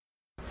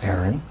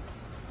Aaron,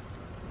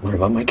 what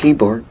about my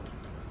keyboard?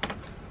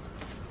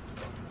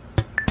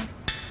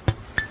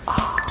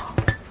 Ah,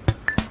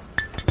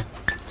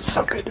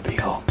 so good to be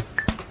home.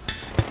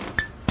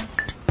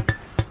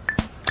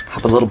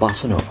 Have a little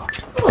bossa nova.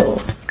 Oh.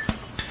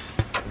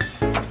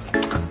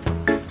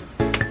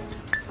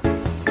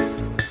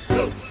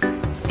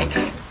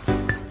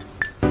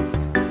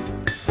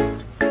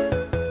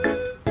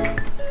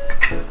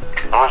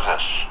 Who is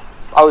this?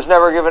 I was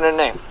never given a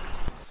name.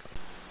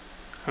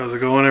 How's it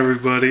going,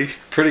 everybody?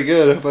 Pretty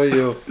good. How about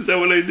you? Is that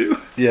what I do?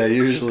 Yeah,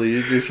 usually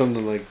you do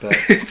something like that.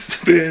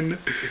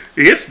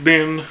 It's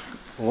been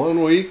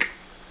 1 week?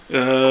 Maybe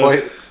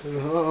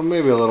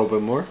a little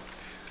bit more.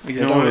 I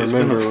don't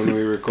remember when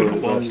we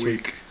recorded last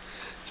week.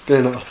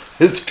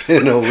 It's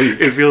been a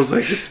week. It feels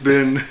like it's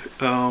been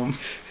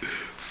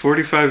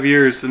 45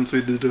 years since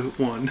we did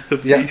one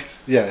of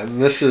these. Yeah,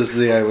 and this is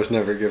the I Was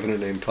Never Given a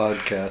Name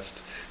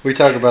podcast. We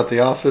talk about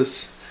The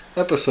Office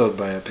episode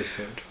by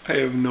episode. I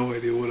have no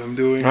idea what I'm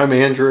doing. I'm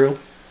Andrew.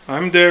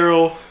 I'm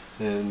Daryl.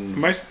 And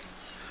am I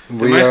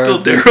still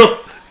Daryl?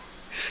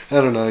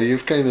 I don't know.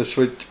 You've kind of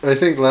switched. I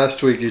think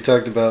last week you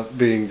talked about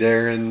being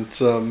Darren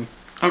some.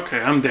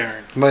 Okay, I'm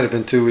Darren. It might have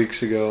been 2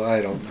 weeks ago.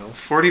 I don't know.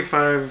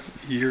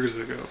 45 years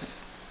ago.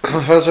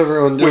 How's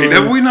everyone doing? Wait,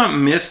 have we not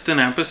missed an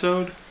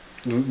episode?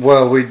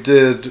 Well, we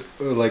did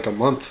like a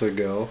month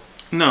ago.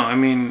 No, I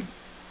mean,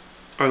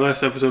 our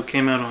last episode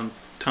came out on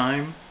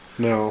time.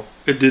 No.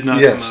 It did not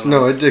Yes, come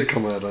out it did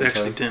come out on time. It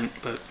actually didn't,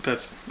 but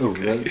that's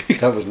okay.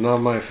 That was not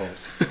my fault.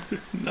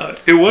 No,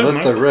 it was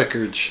Let the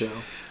record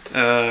show.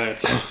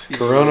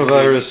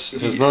 Coronavirus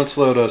has not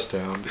slowed us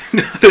down.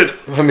 Not at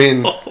all. I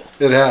mean,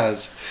 it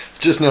has.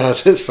 Just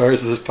not as far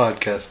as this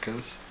podcast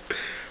goes.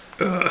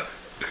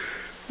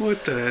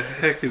 What the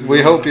heck is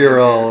We going hope on you're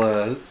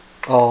here?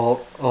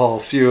 all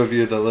few of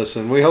you that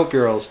listen, we hope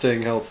you're all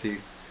staying healthy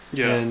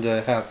and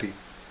happy.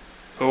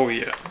 Oh,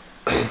 yeah.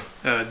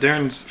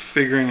 Darren's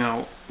figuring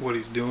out what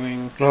he's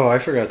doing. Oh, I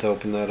forgot to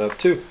open that up,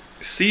 too.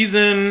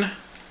 Season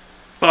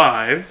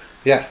 5.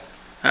 Yeah.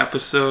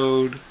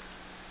 Episode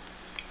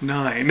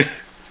 9.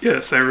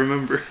 Yes, I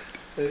remember.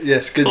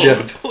 Yes, good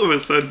job. All of a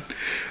sudden.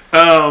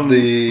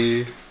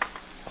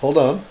 Hold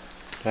on.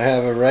 I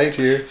have it right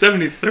here.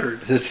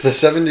 73rd. It's the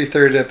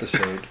 73rd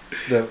episode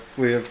that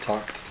we have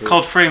talked through.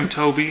 Called Frame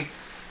Toby.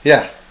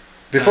 Yeah.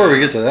 Before we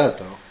get to that,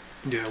 though.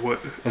 Yeah, what?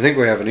 I think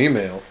we have an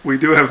email. We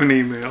do have an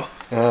email.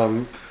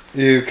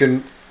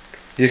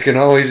 You can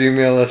always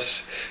email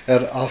us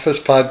at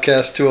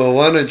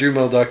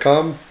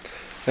officepodcast201@gmail.com,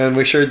 and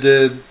we sure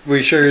did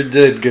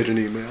get an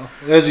email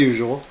as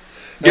usual.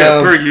 Yeah,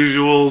 per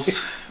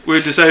usuals.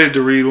 We decided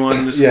to read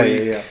one this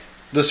week. Yeah.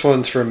 This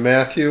one's from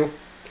Matthew.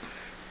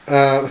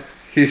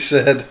 He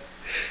said,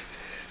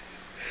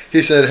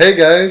 "Hey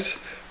guys,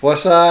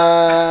 what's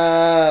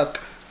up?"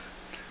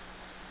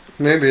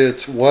 Maybe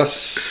it's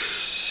what's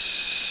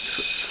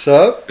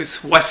up.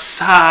 It's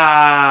what's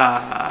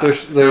up.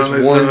 There's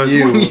one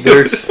U.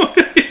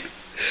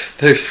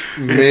 There's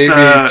maybe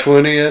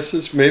 20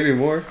 S's, maybe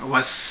more.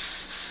 Yeah,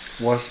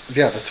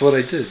 that's what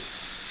I did.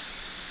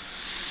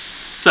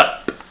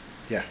 Sup.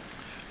 Yeah.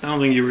 I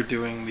don't think you were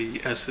doing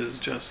the S's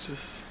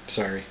justice.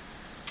 Sorry.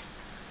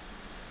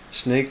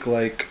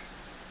 Snake-like,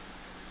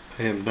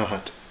 I am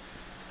not.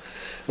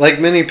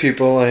 Like many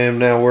people, I am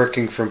now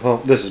working from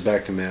home. This is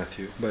back to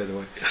Matthew, by the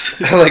way.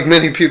 Like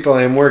many people,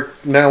 I am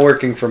now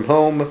working from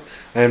home.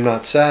 I am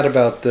not sad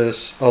about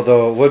this,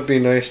 although it would be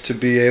nice to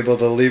be able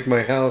to leave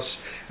my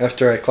house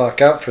after I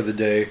clock out for the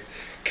day.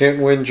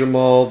 Can't win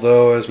Jamal,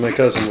 though, as my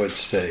cousin would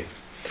say.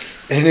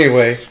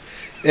 Anyway,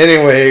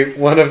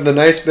 one of the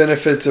nice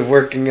benefits of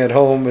working at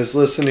home is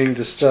listening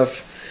to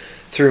stuff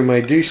through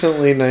my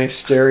decently nice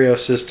stereo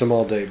system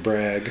all day.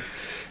 Brag.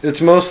 It's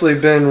mostly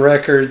been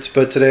records,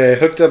 but today I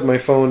hooked up my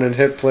phone and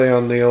hit play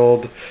on the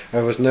old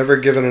I Was Never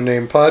Given a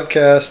Name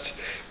podcast.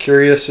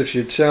 Curious if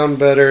you'd sound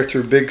better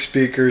through big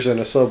speakers and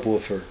a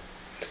subwoofer.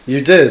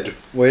 You did.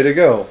 Way to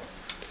go.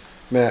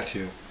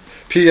 Matthew.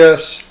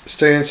 P.S.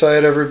 Stay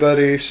inside,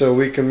 everybody, so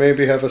we can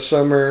maybe have a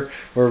summer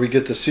where we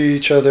get to see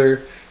each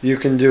other. You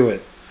can do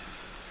it.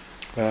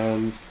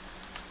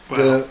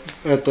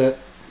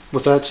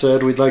 With that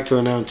said, we'd like to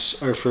announce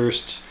our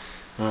first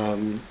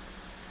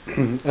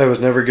I Was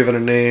Never Given a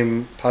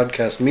Name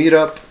podcast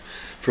meetup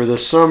for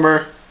this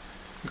summer.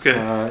 Okay.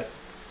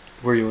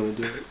 Where you want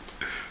to do it?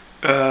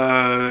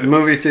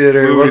 Movie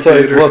theater. We'll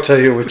tell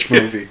you which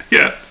movie.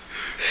 Yeah.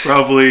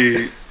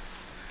 Probably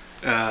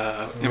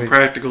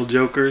Impractical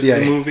Jokers, the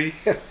movie.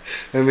 Yeah.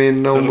 I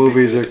mean, no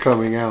movies are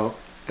coming out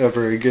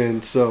ever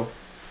again, so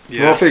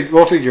yeah.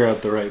 we'll figure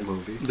out the right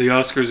movie. The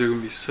Oscars are going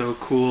to be so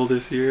cool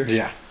this year.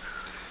 Yeah.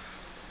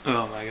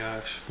 Oh my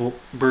gosh. Well,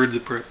 Birds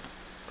of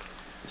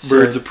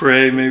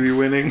Prey maybe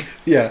winning.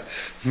 Yeah,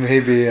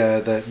 maybe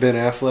that Ben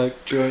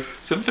Affleck joke.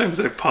 Sometimes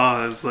I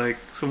pause, like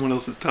someone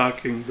else is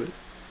talking, but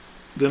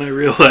then I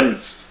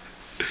realize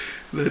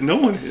that no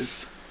one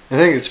is. I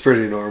think it's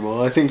pretty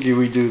normal. I think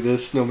we do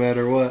this no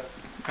matter what.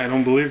 I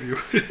don't believe you.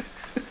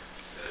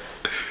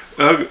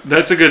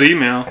 That's a good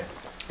email.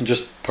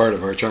 Just part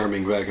of our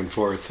charming back and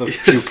forth. A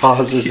Yes. few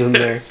pauses in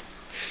there.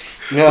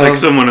 Like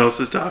someone else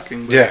is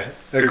talking. But Yeah, a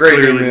they're great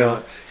clearly email.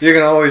 not. You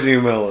can always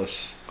email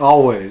us.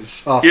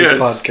 Always. Yes,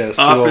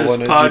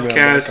 OfficePodcast201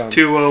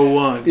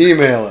 OfficePodcast201.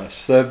 Email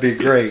us. That'd be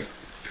great.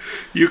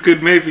 You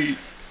could maybe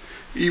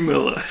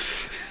email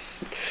us.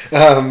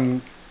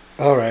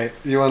 All right.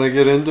 You want to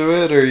get into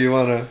it, or you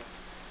want to?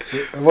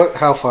 What?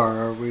 How far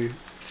are we?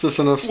 Is this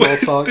enough small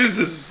talk? This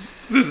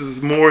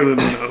is more than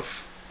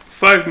enough.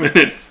 5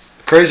 minutes.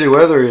 Crazy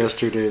weather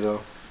yesterday,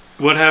 though.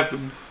 What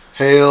happened?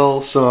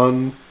 Hail,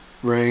 sun,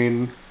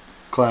 rain,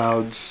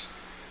 clouds.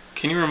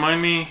 Can you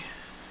remind me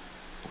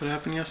what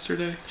happened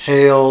yesterday?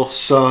 Hail,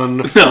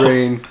 sun, No.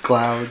 rain,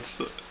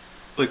 clouds.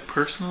 Like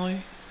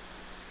personally?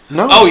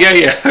 No. Oh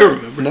yeah, I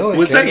remember. No, I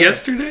was that can't.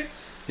 yesterday?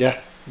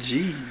 Yeah.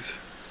 Jeez.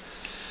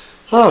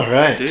 All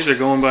right. Days are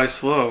going by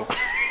slow.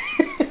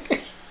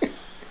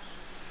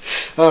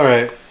 All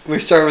right. We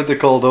start with the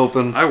cold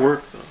open I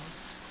work though.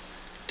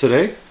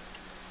 today.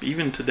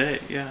 Even today,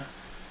 yeah.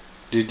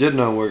 You did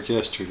not work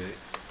yesterday.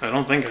 I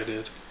don't think I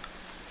did.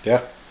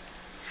 Yeah.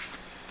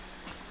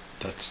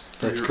 That's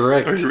Are you-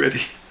 correct. Are you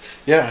ready?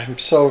 Yeah, I'm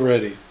so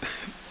ready.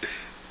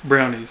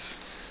 Brownies.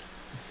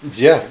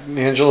 Yeah,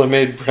 Angela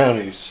made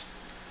brownies.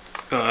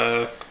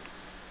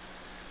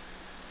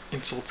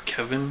 Insults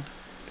Kevin.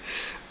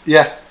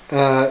 Yeah,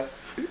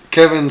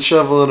 Kevin's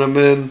shoveling them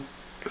in,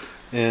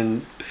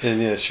 and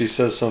yeah, she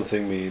says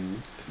something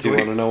mean. Do you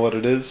Dwight- want to know what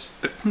it is?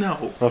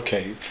 No.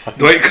 Okay, fine.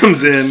 Dwight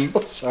comes I'm in so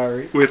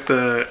sorry. with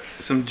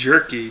some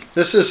jerky.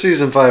 This is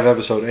season 5,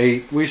 episode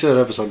 8. We said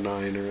episode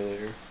 9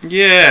 earlier.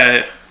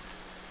 Yeah.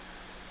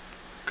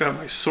 Got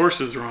my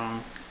sources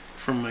wrong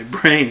from my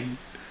brain.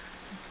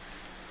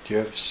 Do you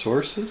have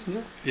sources?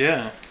 No.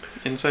 Yeah.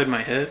 Inside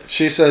my head.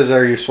 She says,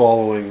 "Are you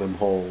swallowing them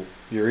whole?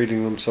 You're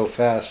eating them so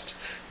fast.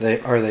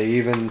 Are they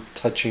even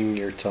touching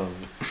your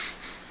tongue?"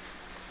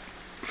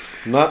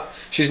 Not.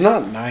 She's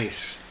not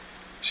nice.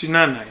 She's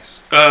not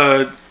nice.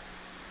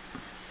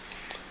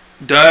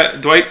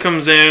 Dwight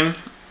comes in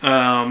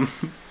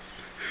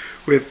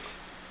with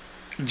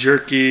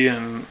jerky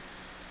and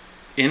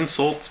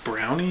insults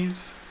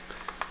brownies.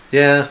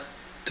 Yeah,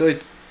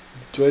 Dwight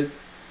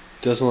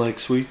doesn't like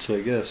sweets,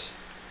 I guess.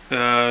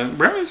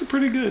 Brownies are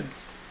pretty good.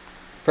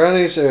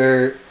 Brownies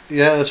are,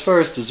 yeah, as far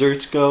as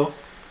desserts go,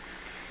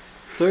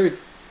 they're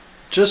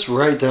just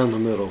right down the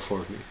middle for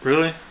me.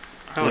 Really?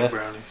 I Yeah. like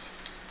brownies.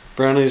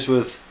 Brownies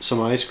with some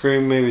ice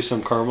cream, maybe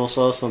some caramel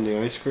sauce on the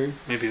ice cream.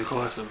 Maybe a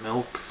glass of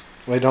milk.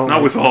 I don't. Not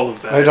like, with all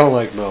of that. I don't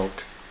like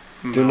milk.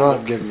 Do Milk.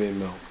 not give me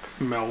milk.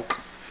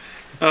 Milk.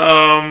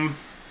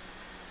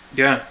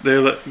 Yeah,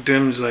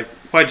 Dim's like,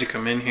 why'd you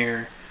come in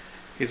here?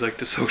 He's like,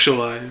 to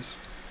socialize.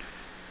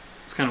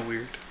 It's kind of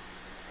weird.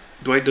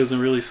 Dwight doesn't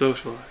really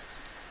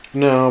socialize.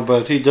 No,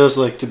 but he does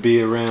like to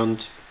be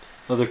around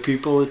other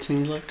people, it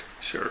seems like.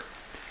 Sure.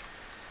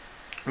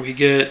 We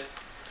get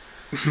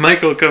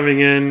Michael coming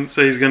in,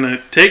 so he's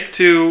gonna take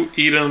 2,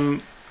 eat them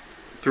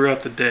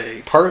throughout the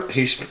day.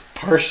 He's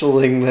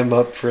parceling them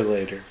up for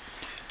later.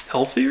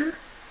 Healthier?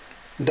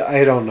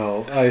 I don't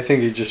know. I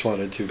think he just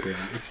wanted 2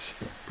 brownies.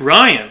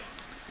 Ryan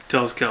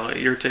tells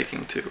Kelly, you're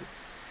taking 2.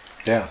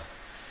 Yeah.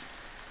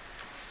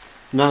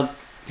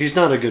 He's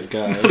not a good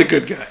guy. Not a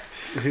good guy.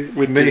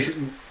 With this.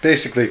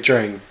 Basically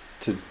trying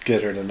to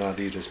get her to not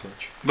eat as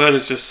much. But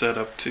it's just set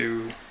up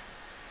to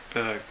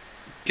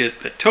get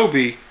that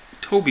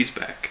Toby's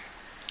back.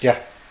 Yeah.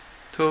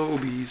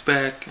 Toby's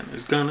back, and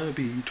there's gonna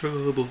be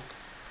trouble.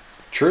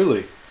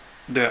 Truly.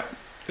 Yeah.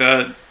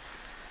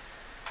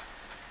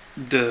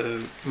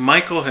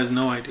 Michael has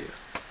no idea.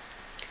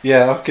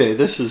 Yeah, okay,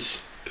 let's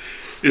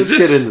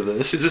get into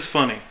this. Is this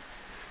funny?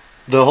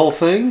 The whole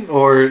thing?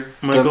 Or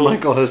that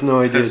Michael has no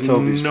idea Has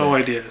Toby's no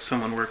back? idea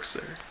someone works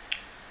there.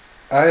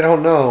 I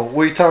don't know.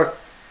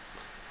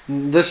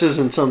 This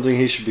isn't something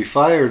he should be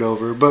fired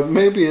over, but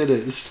maybe it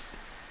is.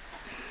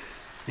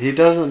 He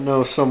doesn't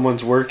know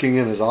someone's working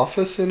in his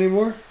office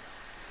anymore?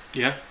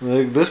 Yeah.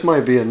 This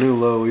might be a new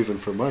low even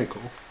for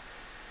Michael.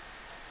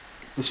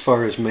 As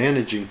far as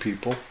managing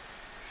people.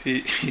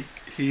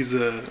 He's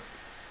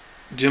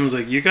Jim's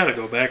like, you gotta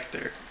go back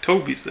there.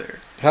 Toby's there.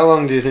 How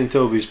long do you think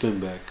Toby's been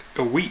back?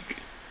 A week.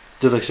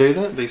 Do they say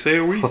that? They say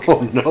a week.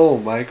 Oh no,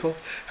 Michael.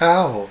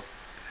 How?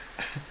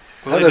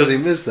 Well, How does he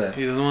miss that?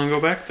 He doesn't want to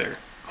go back there.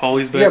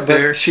 Holly's back Yeah, but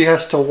there. she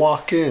has to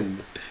walk in.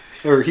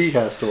 Or he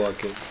has to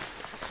walk in.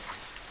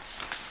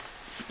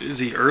 Is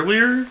he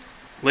earlier?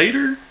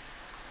 Later?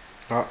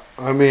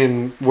 I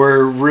mean,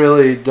 we're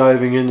really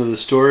diving into the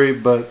story,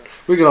 but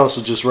we could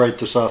also just write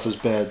this off as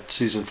bad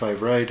season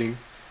 5 writing.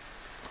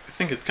 I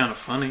think it's kind of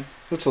funny.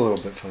 It's a little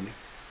bit funny.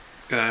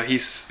 He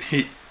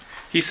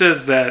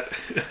says that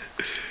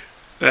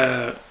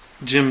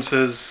Jim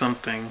says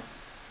something,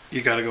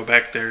 you gotta go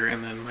back there,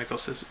 and then Michael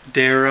says,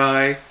 dare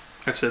I?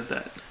 I've said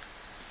that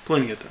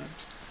plenty of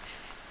times.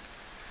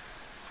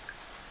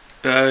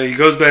 He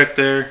goes back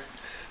there.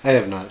 I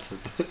have not said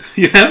that.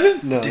 You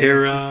haven't? No.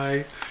 Dare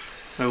I?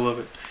 I love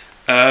it.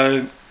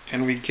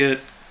 And we get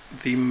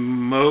the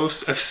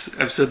most, I've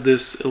said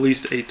this at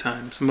least 8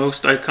 times,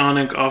 most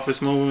iconic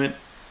Office moment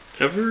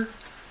ever.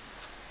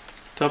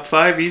 Top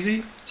 5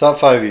 easy. Top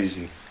 5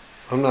 easy.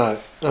 I'm not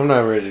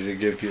ready to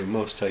give you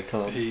most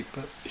iconic.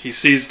 He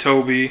sees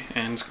Toby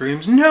and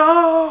screams,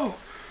 "No!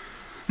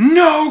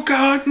 No,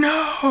 God,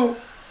 no!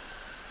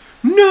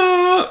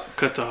 No!"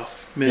 Cuts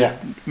off.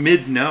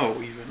 Mid no,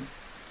 even.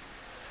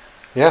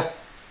 Yeah.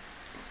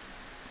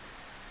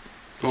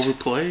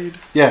 Overplayed.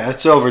 Yeah,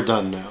 it's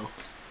overdone now.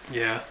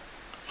 Yeah.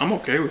 I'm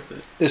okay with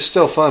it. It's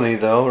still funny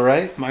though,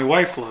 right? My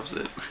wife loves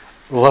it.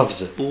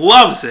 Loves it.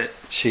 Loves it.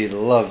 She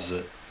loves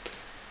it.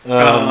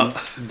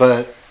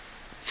 But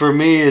for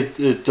me,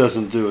 it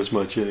doesn't do as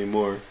much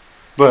anymore.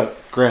 But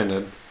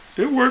granted,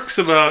 It works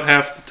about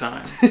half the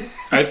time,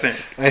 I think.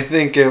 I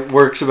think it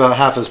works about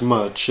half as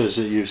much as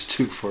it used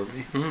to for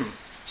me. Maybe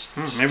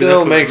Still that's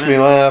what makes I me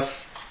meant.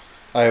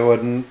 laugh. I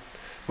wouldn't.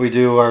 We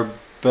do our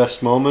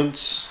best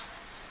moments,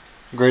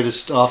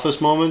 greatest office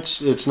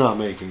moments. It's not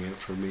making it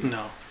for me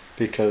No.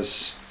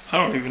 because I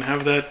don't even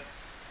have that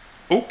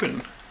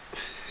open.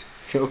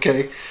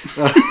 okay,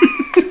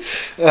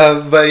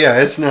 but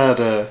yeah, it's not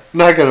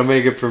gonna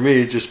make it for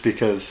me just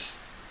because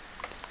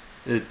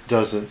it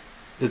doesn't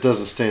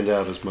stand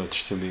out as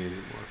much to me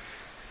anymore.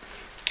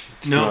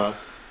 It's No.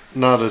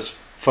 not as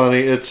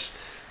funny. It's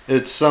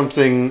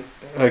something,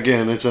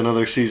 again, it's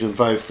another season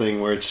 5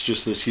 thing where it's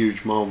just this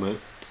huge moment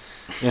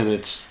and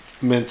it's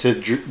meant to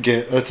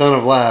get a ton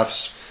of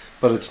laughs,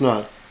 but it's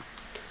not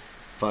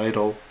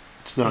vital.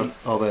 It's not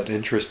all that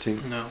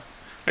interesting. No.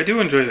 I do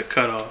enjoy the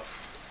cutoff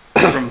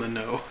from the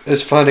no.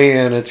 It's funny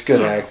and it's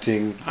good No.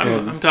 acting,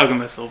 and I'm talking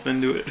myself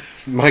into it.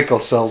 Michael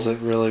sells it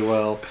really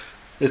well.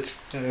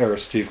 Or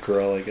Steve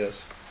Carell, I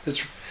guess.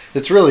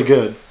 It's really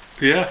good.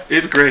 Yeah,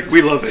 it's great.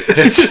 We love it.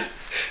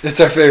 It's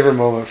our favorite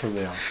moment from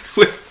The Office.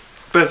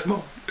 Best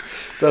moment.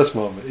 Best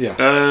moment,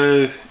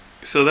 yeah.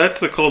 So that's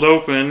the cold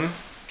open.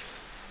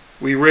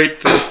 We rate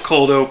the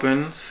cold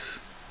opens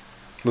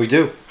We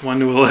do, 1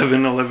 to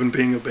 11, 11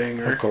 being a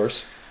banger. of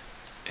course.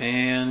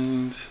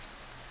 And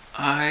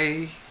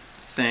I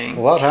think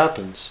A lot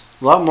happens.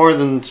 A lot more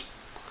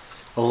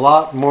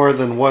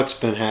than what's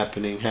been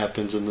happening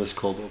happens in this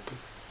cold open.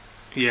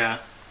 yeah,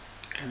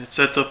 and it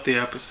sets up the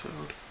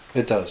episode.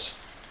 It does.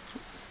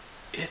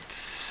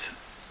 It's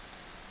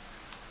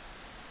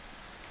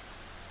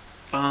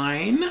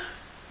fine.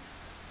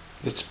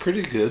 It's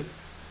pretty good.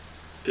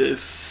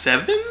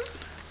 7?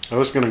 I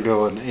was gonna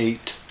go an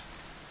 8,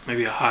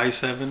 Maybe a high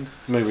 7.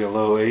 maybe a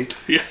low 8.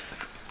 Yeah,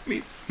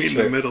 meet in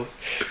Sure. the middle.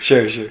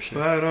 Sure.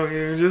 Why don't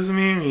you just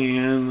meet me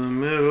in the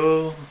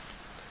middle?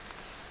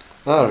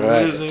 All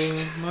right.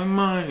 Losing my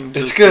mind.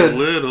 It's just good. A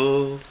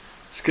little.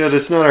 It's good.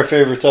 It's not our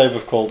favorite type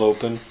of cold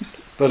open,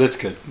 but it's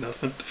good.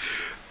 Nothing.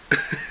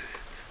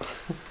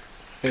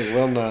 I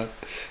will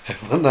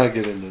not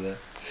get into that.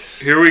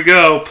 Here we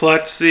go.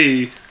 Plot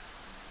C.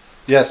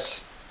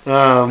 Yes.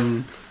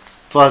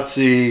 Plot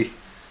C.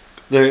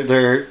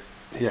 There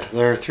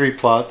are 3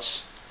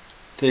 plots.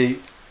 They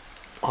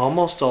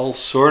almost all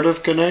sort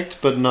of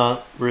connect, but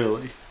not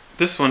really.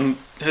 This one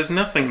has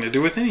nothing to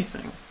do with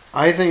anything.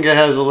 I think it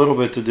has a little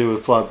bit to do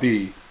with plot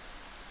B.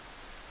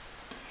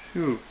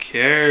 Who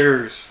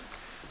cares?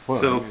 Well,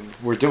 So- I mean,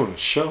 we're doing a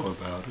show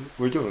about it.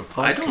 We're doing a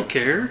podcast. I don't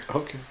care.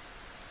 Okay.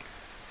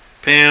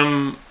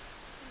 Pam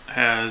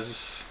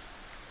has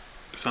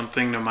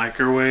something to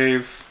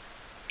microwave,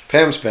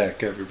 Pam's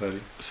back, everybody.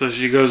 so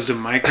she goes to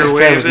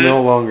microwave Pam's it,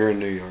 no longer in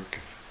New York.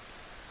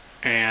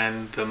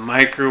 and the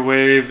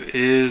microwave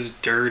is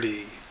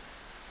dirty.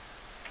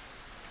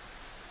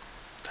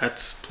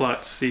 That's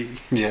plot C.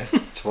 Yeah,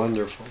 it's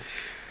wonderful.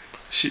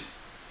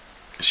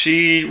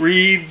 She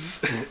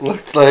reads. It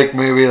looked like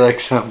maybe like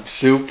some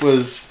soup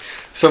was...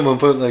 Someone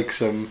put like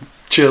some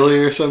chili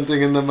or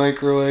something in the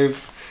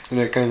microwave and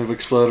it kind of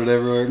exploded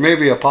everywhere.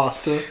 Maybe a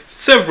pasta.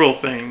 Several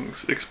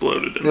things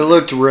exploded in It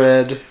looked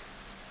red,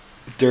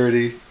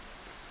 dirty.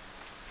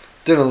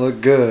 Didn't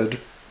look good,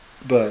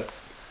 but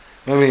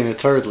I mean,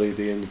 it's hardly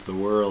the end of the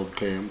world,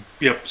 Pam.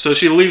 Yep. So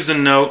she leaves a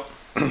note.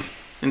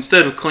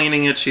 Instead of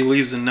cleaning it, she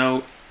leaves a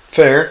note.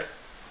 Fair.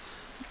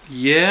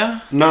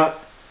 Yeah. Not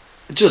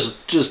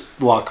just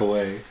walk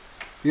away.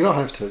 You don't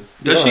have to. You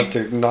Does don't she?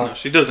 have to No, not.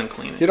 she doesn't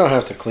clean You it. don't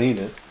have to clean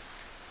it.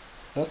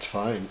 That's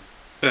fine.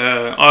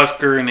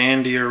 Oscar and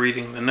Andy are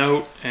reading the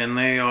note, and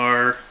they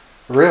are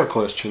Real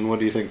question: what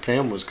do you think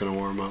Pam was going to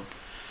warm up?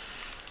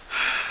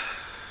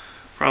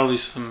 probably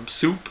some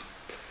soup.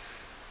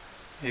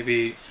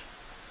 Maybe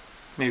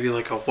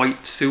like a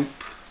white soup.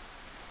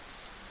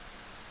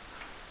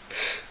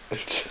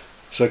 It's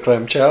so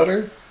clam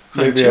chowder.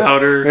 Clam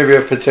chowder. Maybe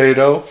a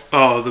potato.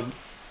 Oh,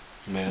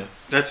 Man.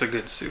 that's a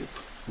good soup.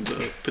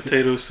 The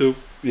potato soup,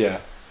 Yeah.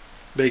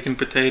 bacon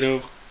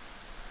potato.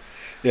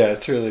 Yeah,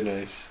 it's really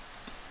nice.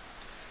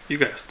 You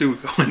got a stew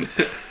going.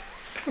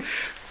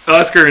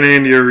 Oscar and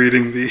Andy are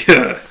reading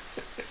the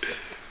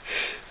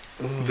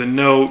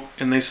note,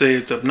 and they say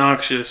it's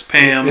obnoxious.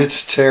 Pam.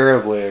 It's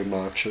terribly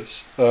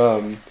obnoxious.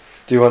 Do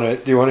you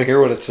want to hear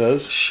what it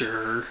says?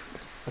 Sure.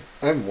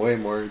 I'm way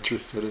more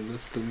interested in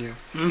this than you.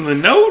 The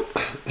note?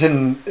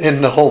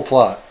 In the whole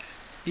plot.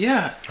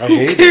 Yeah. I Who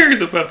hate it.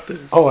 cares about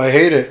this? Oh, I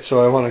hate it,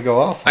 so I want to go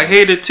off. I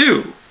hate it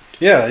too.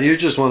 Yeah, you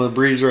just want to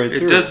breeze right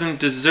through It doesn't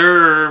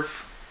deserve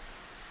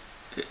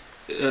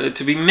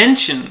to be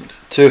mentioned.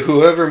 To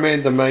whoever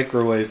made the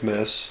microwave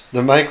mess,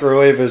 the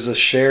microwave is a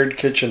shared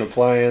kitchen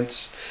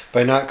appliance.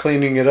 By not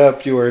cleaning it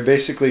up, you are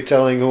basically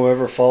telling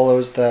whoever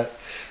follows that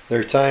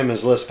their time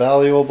is less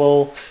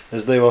valuable,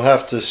 as they will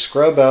have to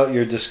scrub out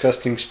your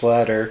disgusting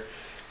splatter.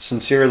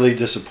 Sincerely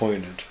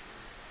disappointed.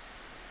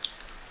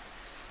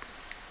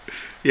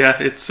 Yeah,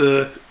 it's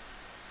an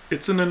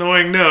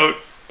annoying note.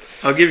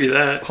 I'll give you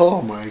that.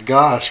 Oh my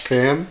gosh,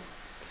 Pam.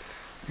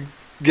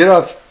 Get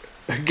off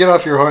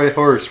your high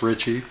horse,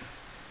 Richie.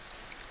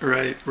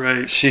 Right.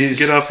 She's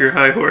Get off your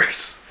high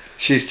horse.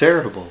 She's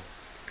terrible.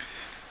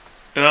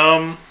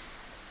 I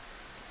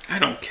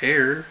don't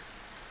care.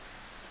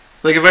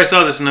 Like, if I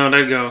saw this note,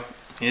 I'd go,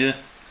 yeah,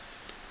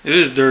 it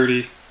is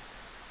dirty.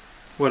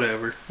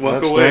 Whatever. Walk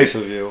That's away. nice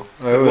of you.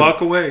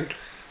 Walk away.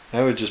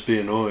 I would just be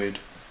annoyed.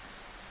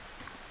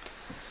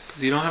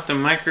 Because you don't have to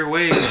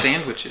microwave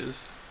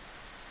sandwiches.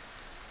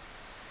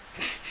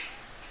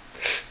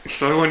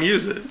 So I wouldn't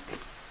use it.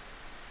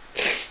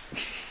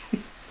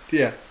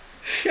 Yeah.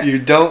 You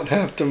don't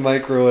have to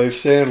microwave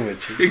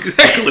sandwiches.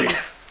 Exactly.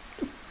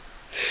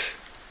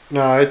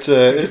 No, it's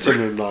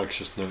an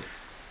obnoxious note.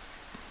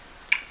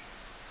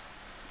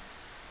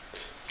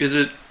 Is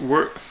it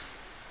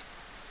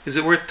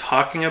worth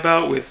talking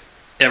about with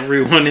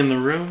everyone in the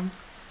room?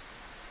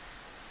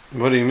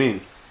 What do you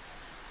mean?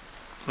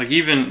 Like,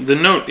 even the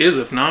note is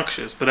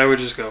obnoxious, but I would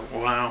just go,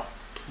 wow,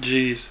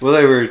 jeez. Well,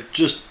 they were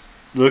just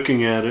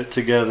looking at it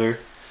together.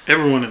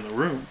 Everyone in the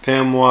room.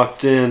 Pam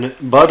walked in,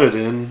 butted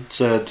in,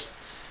 said,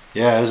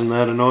 yeah, isn't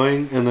that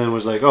annoying? And then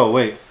was like, oh,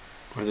 wait,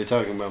 were they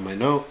talking about my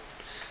note?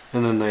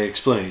 And then they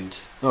explained,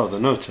 oh, the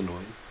note's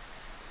annoying.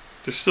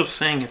 They're still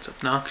saying it's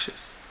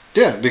obnoxious.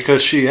 Yeah,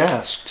 because she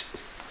asked.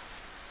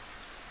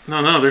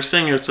 No, they're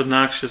saying it's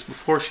obnoxious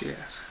before she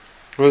asked.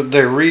 Well,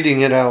 they're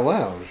reading it out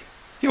loud.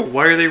 Yeah,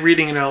 why are they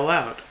reading it out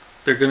loud?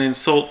 They're going to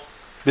insult...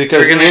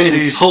 Because They're going to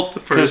insult the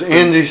person. Because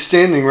Andy's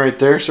standing right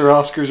there, so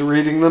Oscar's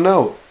reading the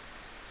note.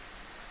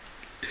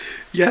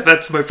 Yeah,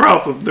 that's my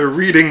problem. They're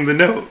reading the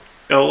note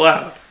out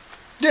loud.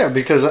 Yeah,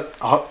 because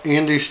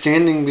Andy's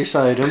standing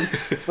beside him.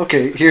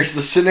 Okay, here's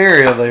the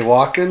scenario. They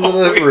walk into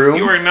the room.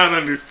 You are not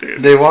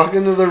understanding. They walk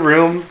into the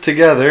room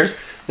together.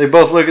 They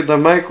both look at the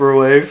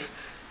microwave.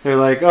 They're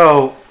like,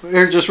 oh,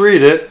 here, just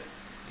read it.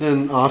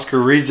 And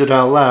Oscar reads it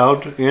out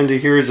loud. Andy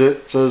hears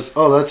it, says,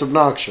 oh, that's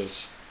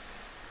obnoxious.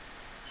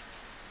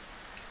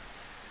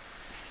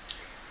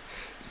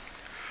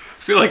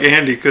 I feel like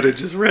Andy could have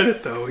just read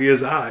it, though. He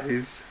has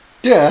eyes.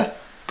 Yeah,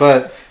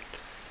 but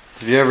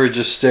have you ever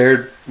just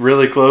stared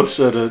really close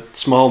at a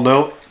small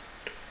note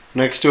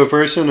next to a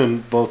person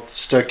and both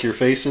stuck your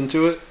face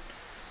into it?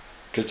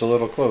 Gets a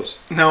little close.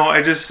 No,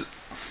 I'm just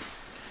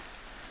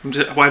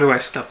why do I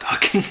stop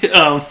talking?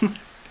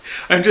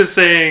 I'm just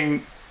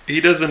saying he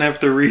doesn't have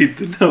to read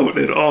the note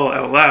at all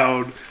out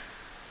loud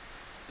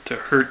to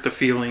hurt the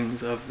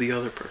feelings of the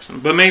other person.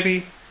 But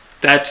maybe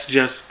that's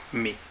just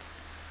me.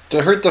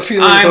 To hurt the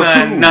feelings of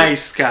I'm who? a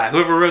nice guy.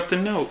 Whoever wrote the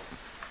note.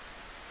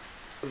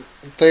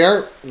 They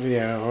aren't.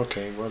 Yeah,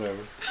 okay, whatever.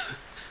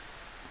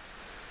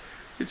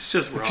 It's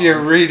just wrong. If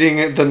you're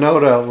reading the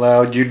note out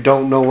loud, you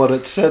don't know what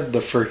it said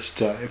the first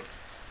time.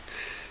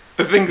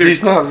 I think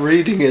He's not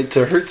reading it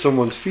to hurt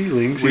someone's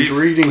feelings. He's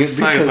reading it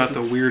fight because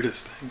about the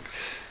weirdest things.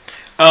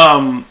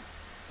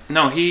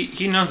 No,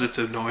 he knows it's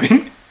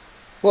annoying.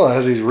 Well,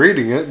 as he's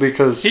reading it,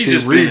 because He's he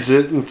just reads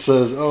it and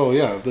says, "Oh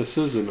yeah, this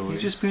is annoying."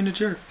 He's just being a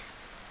jerk.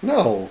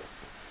 No.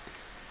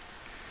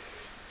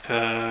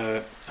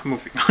 I'm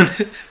moving on.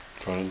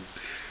 Fine.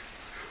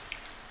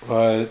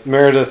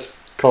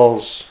 Meredith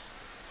calls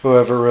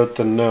whoever wrote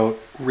the note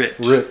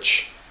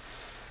Rich.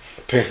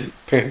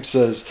 Pam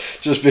says,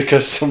 just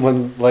because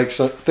someone likes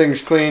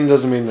things clean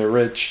doesn't mean they're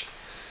rich.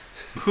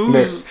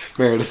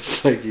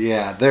 Meredith's like,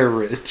 yeah, they're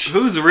rich.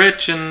 Who's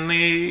rich in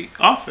the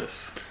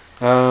office?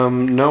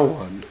 No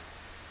one.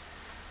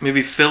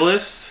 Maybe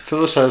Phyllis?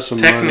 Phyllis has some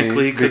Technically,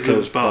 money because it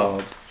was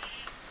Bob.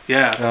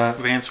 Yeah,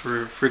 Vance for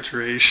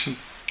refrigeration.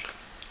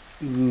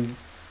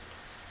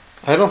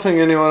 I don't think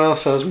anyone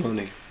else has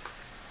money.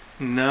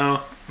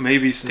 No,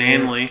 maybe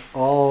Stanley.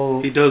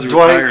 All He does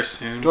retire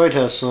soon. Dwight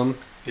has some.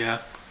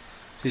 Yeah.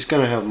 He's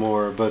gonna have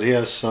more, but he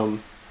has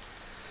some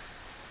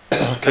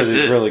because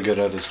he's really good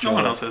at his job. No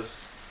one else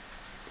has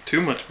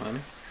too much money.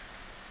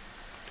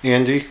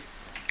 Andy.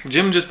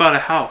 Jim just bought a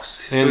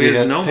house, so Andy he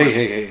has no money.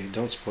 Hey!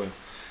 Don't spoil.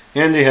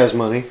 Andy has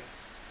money.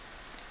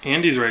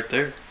 Andy's right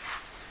there.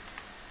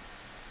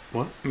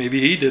 What? Maybe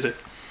he did it.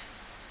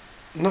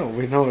 No,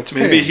 we know it's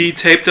Maybe Pam. he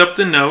taped up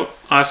the note.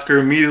 Oscar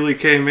immediately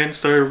came in,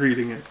 started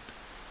reading it.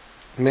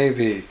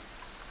 Maybe.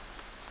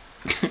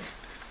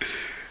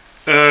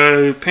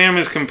 Pam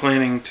is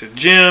complaining to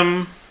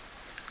Jim.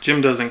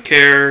 Jim doesn't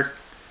care.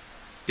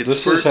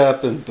 This has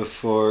happened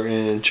before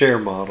in Chair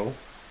Model.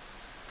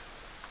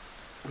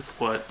 With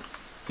what?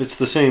 It's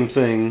the same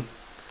thing.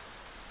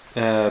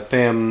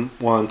 Pam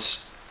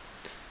wants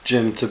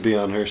Jim to be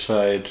on her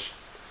side.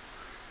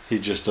 He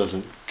just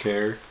doesn't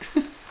care.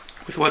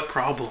 With what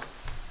problem?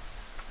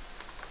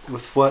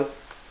 With what?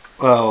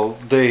 Well,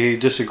 they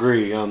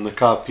disagree on the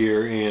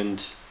copier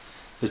and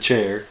the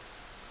chair.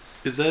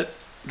 Is that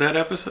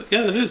episode?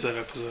 Yeah, that is that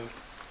episode.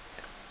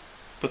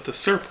 But the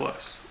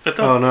surplus. I Oh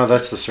thought no,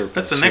 that's the surplus.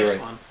 that's the You're next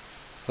right. one.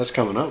 That's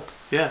coming up.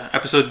 Yeah,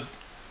 episode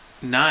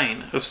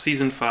 9 of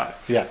season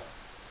 5. Yeah.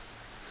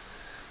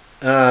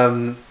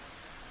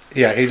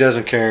 Yeah, he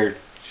doesn't care.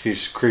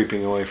 He's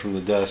creeping away from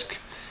the desk.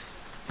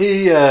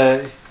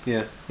 Yeah,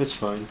 it's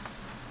fine.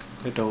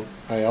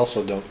 I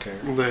also don't care.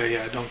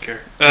 Yeah, I don't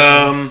care.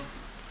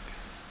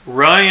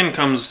 Ryan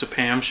comes to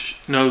Pam,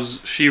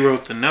 knows she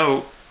wrote the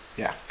note.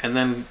 Yeah. And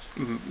then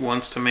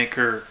wants to make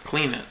her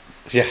clean it.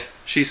 Yeah.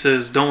 She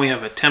says, "Don't we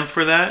have a temp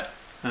for that?"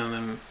 And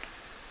then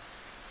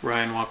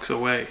Ryan walks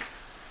away.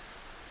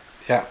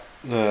 Yeah.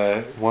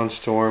 Wants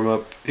to warm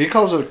up. He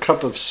calls it a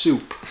cup of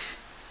soup.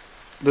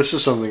 This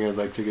is something I'd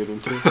like to get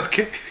into.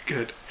 Okay,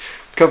 good.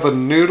 Cup of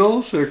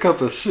noodles or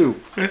cup of soup?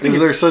 I think Is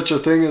there such a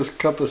thing as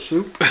cup of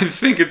soup? I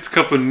think it's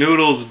cup of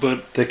noodles,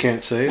 but They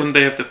can't say it. wouldn't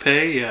they have to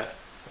pay? Yeah.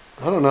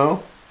 I don't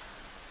know.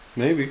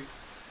 Maybe.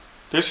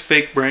 There's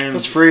fake brands.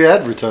 That's free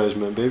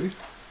advertisement, baby.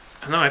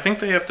 No, I think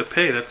they have to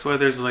pay. That's why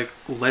there's like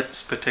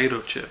Let's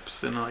potato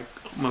chips in like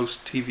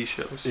most TV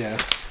shows. Yeah.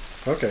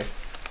 Okay.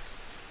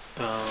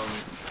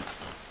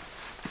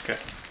 Okay.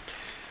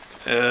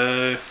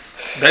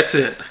 That's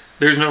it.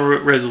 There's no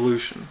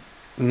resolution.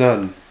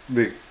 None.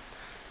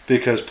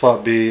 Because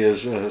plot B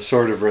is a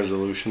sort of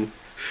resolution.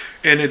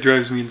 And it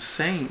drives me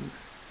insane.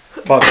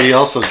 Plot B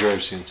also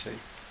drives you insane.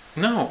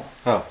 No.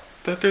 Oh.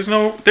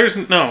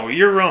 No,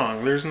 you're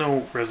wrong. There's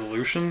no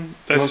resolution.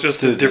 That's Well,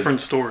 just a different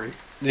story.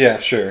 Yeah,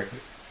 sure.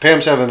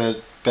 Pam's having a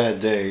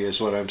bad day,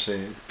 is what I'm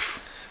saying.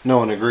 No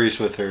one agrees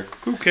with her.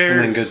 Who cares?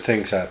 And then good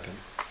things happen.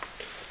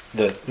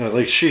 At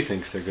least she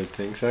thinks they're good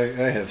things. I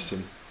have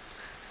some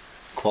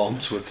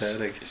qualms with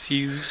that, I guess.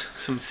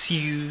 Some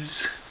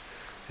sews.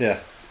 Yeah.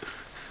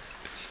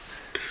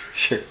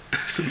 Sure.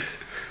 Some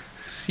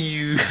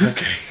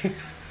sews.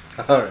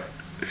 Okay. All right.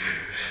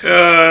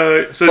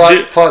 So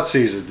Plot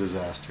C is a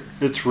disaster.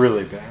 It's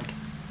really bad.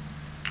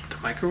 the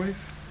microwave?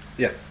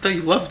 Yeah. I thought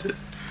you loved it.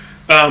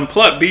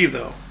 Plot B,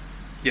 though.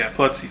 Yeah,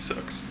 plot C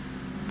sucks.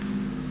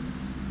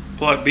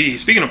 Plot B.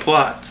 Speaking of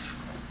plots,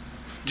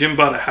 Jim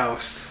bought a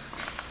house.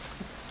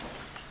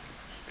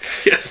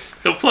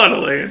 Yes, he'll plot a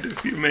land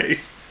if you may.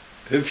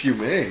 If you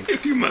may.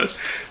 If you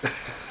must.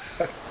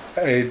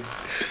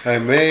 I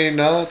may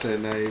not,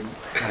 and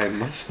I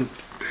mustn't.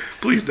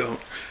 Please don't.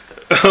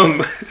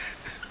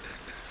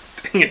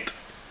 Dang it.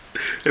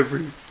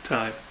 Every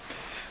time.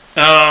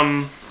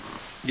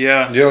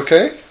 Yeah. You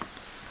okay?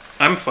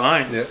 I'm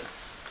fine. Yeah.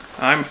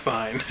 I'm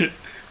fine.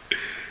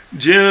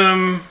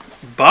 Jim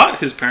bought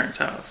his parents'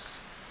 house.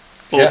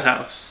 Old Yeah.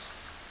 house.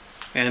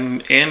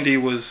 And Andy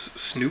was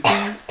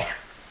snooping.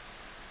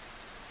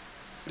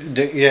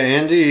 Yeah,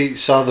 Andy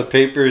saw the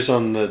papers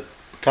on the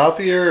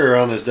copier or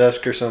on his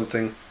desk or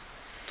something.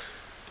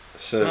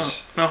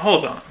 Says, Now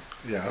hold on.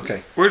 yeah,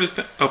 okay. Where does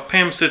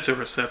Pam sits at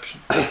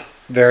reception?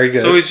 Very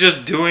good. So he's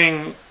just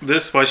doing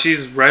this while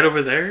she's right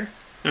over there?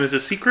 And it's a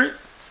secret?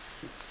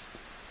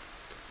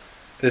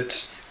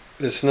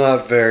 It's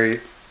not very.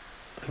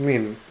 I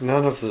mean,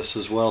 none of this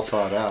is well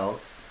thought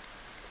out.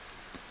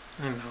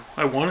 I know.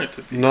 I want it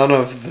to be. None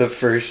of the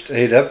first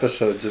 8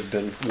 episodes have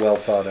been well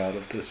thought out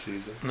of this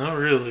season. Not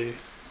really.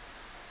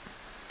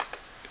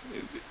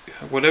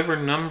 Whatever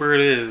number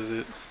it is,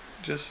 it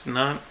just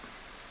not.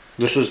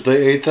 This is the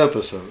 8th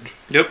episode.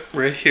 Yep,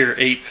 right here,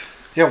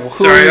 8th. Yeah, well,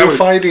 who Sorry, are you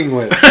fighting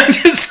with? I'm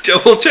just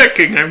double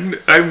checking.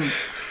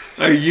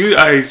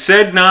 I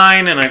said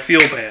 9 and I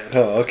feel bad.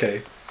 Oh,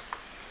 okay.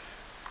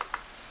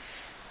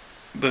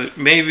 But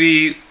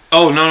maybe.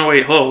 Oh, no,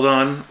 wait, hold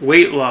on.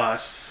 Weight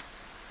loss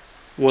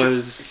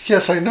was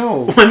Yes, I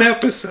know. 1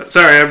 episode.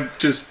 Sorry, I'm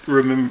just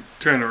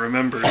trying to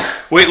remember.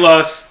 Weight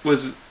loss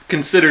was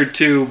considered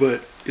 2,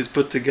 but is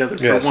put together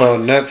for Yeah, 1. so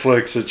on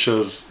Netflix it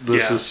shows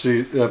this Yeah.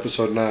 is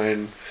episode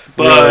 9,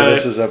 But really,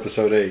 this is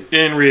episode 8.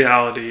 in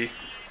reality,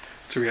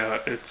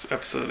 it's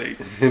episode 8.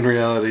 In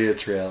reality,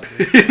 it's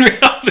reality. In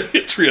reality,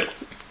 it's real.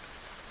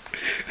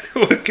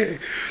 Okay,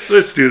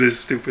 let's do this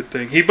stupid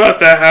thing. He bought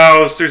the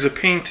house. There's a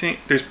painting.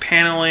 There's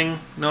paneling.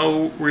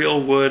 No real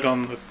wood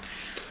on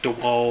the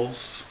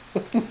walls.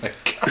 Oh my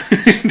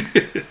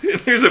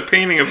god. There's a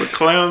painting of a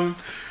clown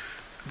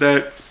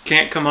that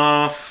can't come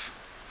off.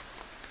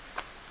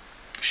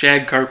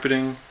 Shag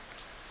carpeting.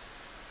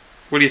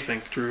 What do you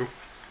think, Drew?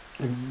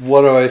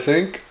 What do I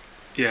think?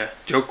 Yeah,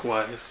 joke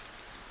wise.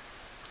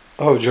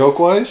 Oh, joke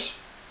wise?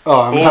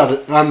 Oh,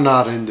 I'm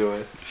not into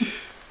it.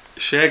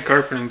 Shag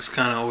carpeting's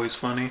kind of always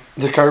funny.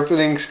 The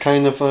carpeting's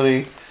kind of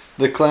funny.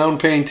 The clown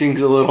painting's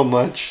a little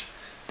much,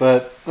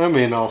 but I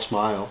mean, I'll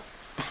smile.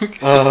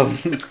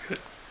 It's good.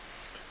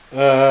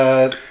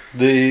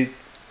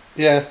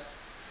 Yeah.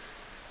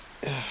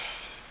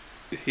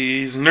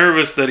 He's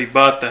nervous that he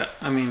bought that.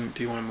 I mean,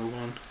 do you want to move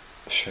on?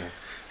 Sure.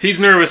 He's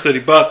nervous that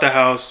he bought the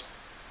house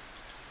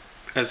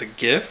as a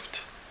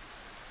gift.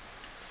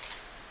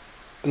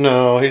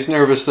 No, he's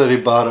nervous that he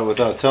bought it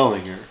without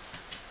telling her.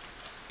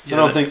 I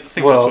don't think. that's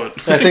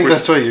I think we're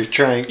that's what you're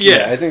trying.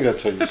 Yeah. I think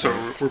that's what you're That's saying.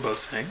 what we're both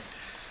saying.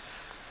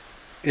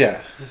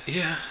 Yeah.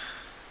 Yeah.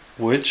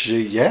 Which,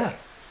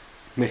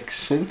 makes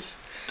sense.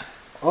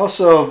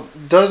 Also,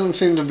 doesn't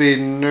seem to be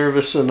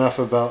nervous enough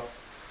about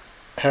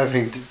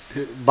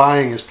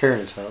buying his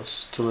parents'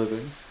 house to live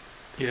in.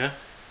 Yeah.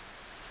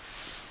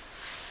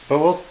 But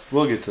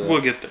we'll get to that.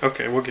 We'll get there.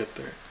 Okay, we'll get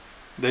there.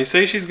 They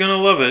say she's gonna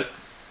love it.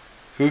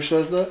 Who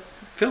says that?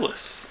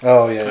 Phyllis.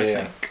 Oh yeah, I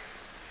yeah. think.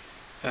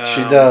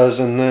 She does,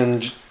 and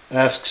then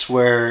asks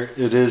where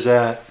it is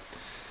at.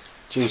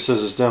 Jim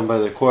says it's down by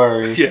the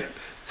quarry. Yeah.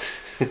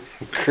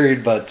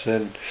 Creed butts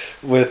in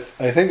with,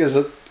 I think,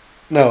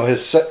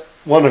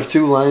 one of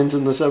two lines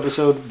in this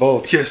episode.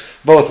 Both.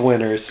 Yes. Both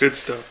winners. Good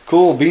stuff.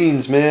 Cool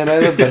beans, man. I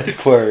live by the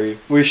quarry.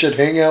 We should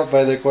hang out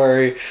by the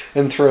quarry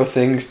and throw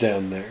things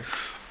down there.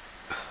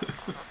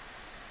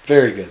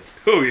 Very good.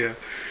 Oh yeah.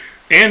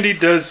 Andy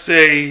does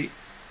say,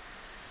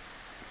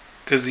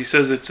 because he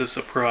says it's a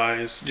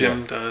surprise.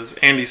 Jim does.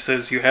 Andy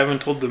says, "You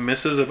haven't told the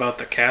missus about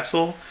the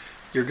castle.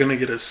 You're gonna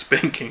get a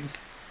spanking."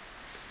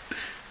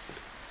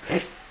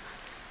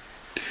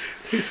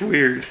 It's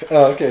weird.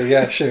 Oh, okay.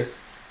 Yeah, sure.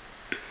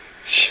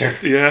 Sure.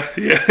 Yeah.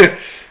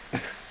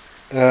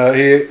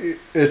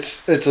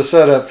 It's a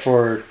setup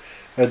for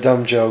a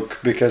dumb joke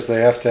because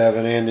they have to have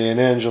an Andy and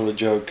Angela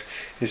joke.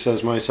 He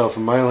says, "Myself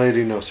and my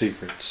lady, no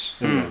secrets."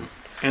 And then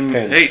And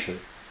pans hey, to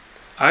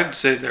I'd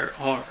say there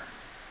are.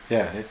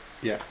 yeah,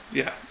 Yeah,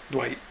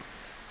 Dwight.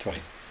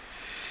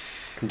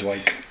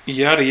 Dwight.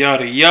 Yada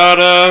yada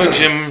yada.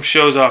 Jim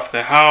shows off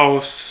the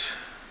house.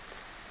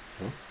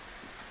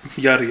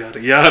 Yada yada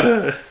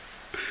yada.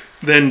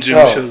 Then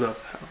Jim shows off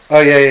the house.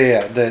 Oh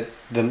yeah.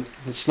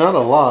 It's not a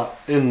lot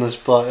in this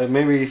plot.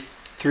 Maybe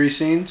 3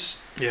 scenes.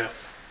 Yeah.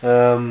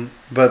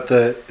 But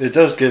it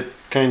does get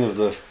kind of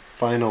the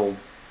final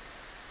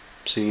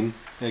scene,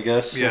 I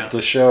guess, Yeah. of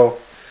the show.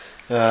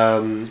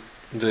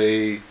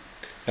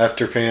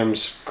 After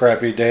Pam's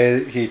crappy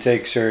day, he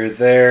takes her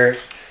there.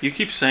 You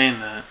keep saying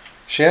that.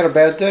 She had a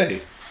bad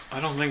day. I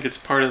don't think it's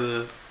part of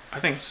the. I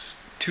think it's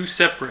too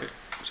separate.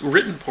 It's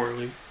written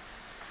poorly,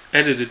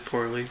 edited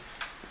poorly,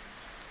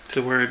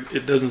 to where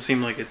it doesn't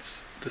seem like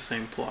it's the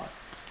same plot.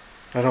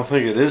 I don't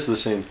think it is the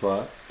same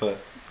plot,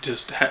 but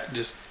Just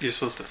you're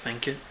supposed to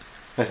think it.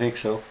 I think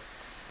so.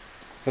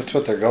 That's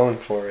what they're going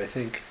for, I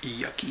think.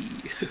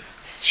 Yucky.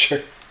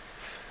 Sure.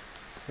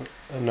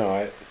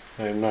 No,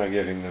 I'm not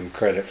giving them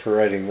credit for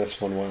writing this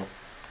one well.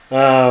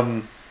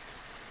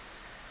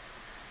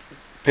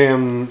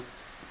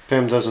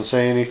 Pam doesn't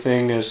say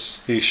anything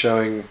as he's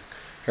showing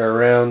her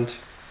around.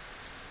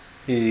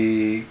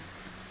 He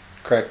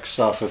cracks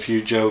off a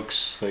few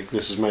jokes, like,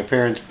 "This is my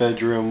parents'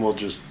 bedroom, we'll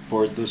just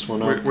board this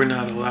one up." We're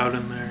not allowed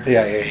in there.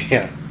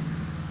 Yeah.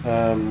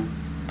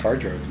 Car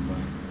driving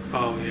by.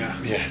 Oh yeah.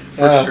 Yeah.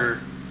 For sure.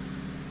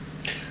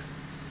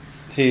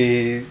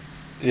 He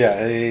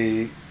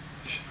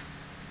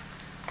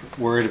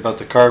worried about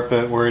the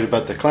carpet, worried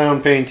about the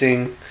clown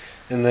painting,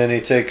 and then he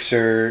takes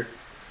her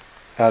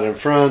out in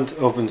front,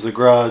 opens the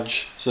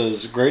garage,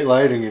 says, "Great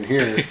lighting in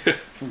here."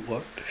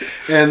 What?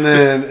 And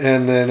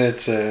then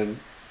it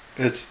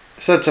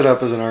sets it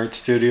up as an art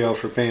studio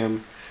for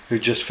Pam, who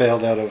just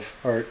failed out of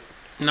art.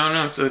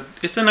 No,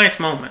 it's a nice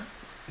moment.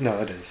 No,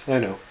 it is. I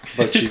know,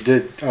 but she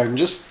did. I'm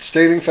just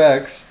stating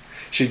facts.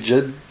 She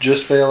did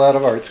just fail out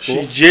of art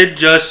school. She did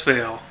just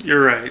fail.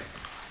 You're right.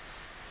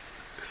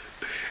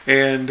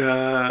 And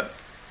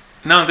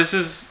no, this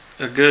is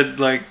a good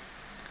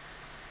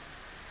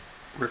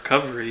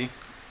recovery,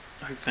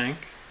 I think.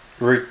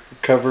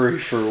 Recovery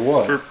for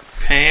what? For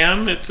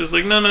Pam, it's just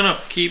like no,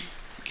 keep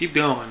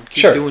going,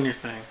 keep Sure. doing your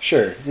thing.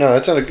 Sure. No,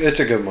 it's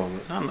a good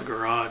moment. Not in the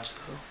garage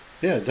though.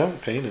 Yeah,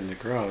 don't paint in the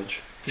garage.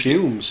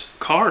 Fumes.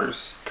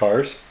 Cars,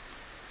 Cars.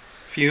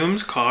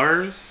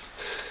 cars.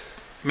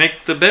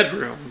 Make the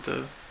bedroom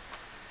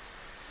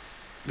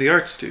the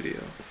art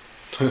studio.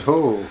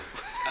 Oh.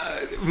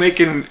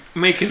 Making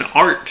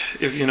art,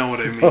 if you know what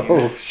I mean.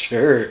 Oh,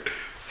 sure.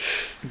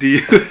 Do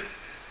you?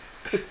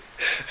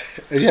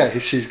 Yeah,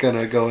 she's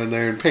gonna go in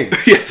there and paint.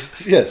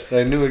 Yes. Yes,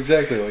 I knew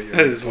exactly what you.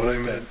 That is what I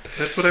meant.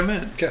 That's what I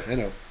meant. Yeah, I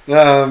know.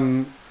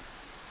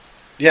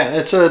 Yeah,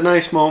 it's a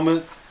nice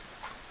moment.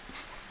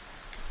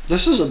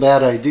 This is a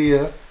bad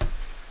idea.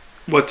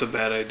 What's a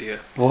bad idea?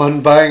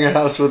 1, buying a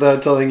house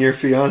without telling your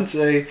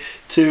fiance.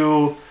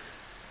 2,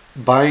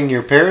 buying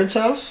your parents'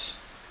 house.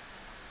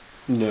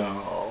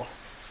 No.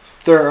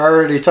 They're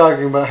already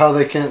talking about how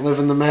they can't live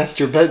in the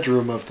master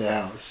bedroom of the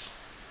house.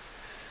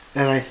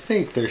 And I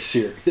think they're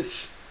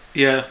serious.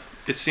 Yeah,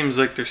 it seems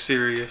like they're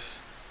serious.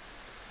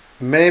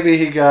 Maybe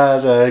he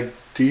got a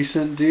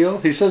decent deal.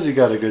 He says he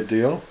got a good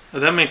deal.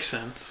 That makes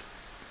sense.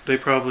 They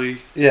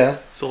probably Yeah.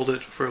 sold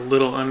it for a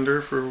little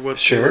under for what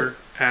they Sure. were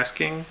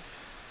asking.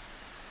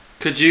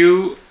 Could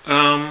you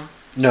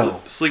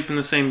No. sleep in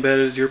the same bed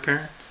as your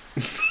parents?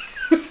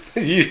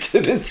 You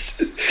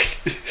didn't.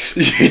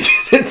 You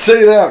didn't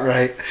say that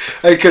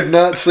right. I could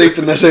not sleep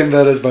in the same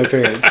bed as my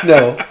parents.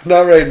 No,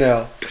 not right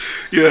now.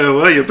 Yeah,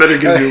 well, you better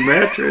give me a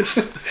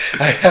mattress.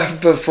 I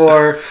have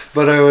before,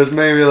 but I was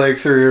maybe like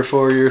 3 or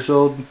 4 years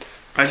old.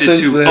 I did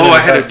Since too. then, Oh, I I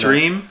had a have not.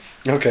 dream.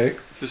 Okay.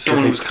 That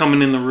someone was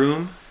coming in the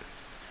room.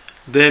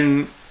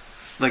 Then,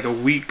 like a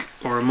week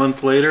or a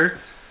month later,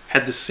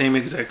 had the same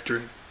exact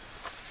dream.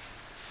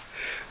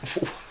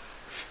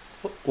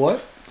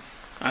 What?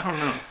 I don't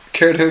know.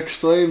 Care to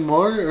explain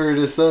more, or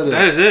is that it?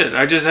 That is it.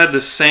 I just had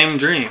the same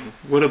dream.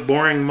 What a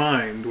boring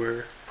mind,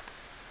 where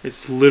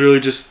it's literally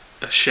just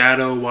a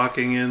shadow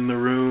walking in the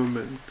room,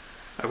 and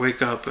I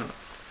wake up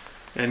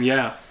and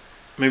yeah,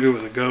 maybe it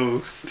was a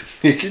ghost.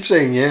 You keep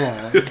saying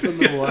yeah. I don't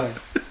know why.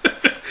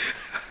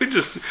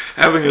 Just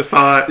having a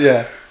thought,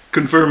 Yeah.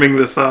 confirming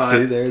the thought,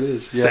 See, there it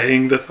is. Yeah.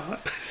 saying the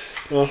thought.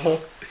 Uh-huh.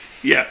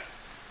 Yeah.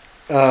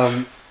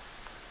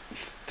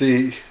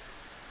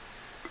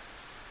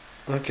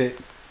 Okay.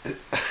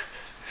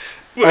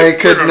 Where- I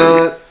could where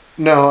are not.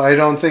 No, I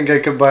don't think I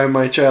could buy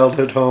my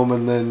childhood home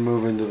and then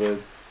move into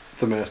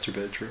the master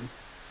bedroom.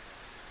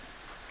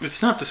 we?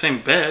 It's not the same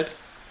bed.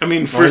 I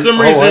mean, I reason,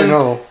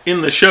 know.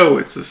 in the show,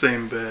 it's the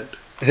same bed.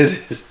 It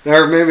is.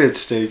 Or maybe it's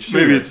staged.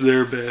 Maybe it's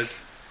their bed,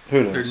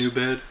 Who knows? their new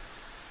bed.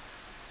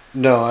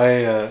 No,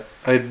 I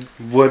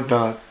would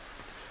not.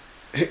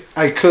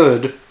 I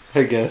could,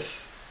 I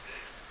guess.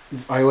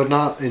 I would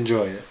not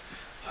enjoy it.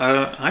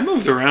 I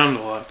moved around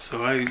a lot,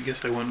 so I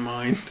guess I wouldn't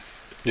mind.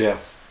 Yeah.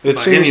 It Like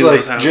seems any of like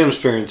those houses.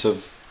 Jim's parents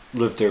have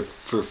lived there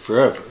for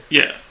forever.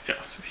 Yeah, yeah.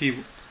 So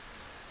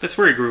that's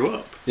where he grew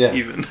up. Yeah.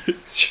 Even.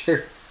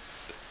 Sure.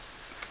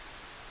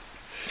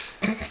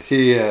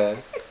 He, I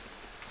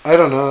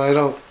don't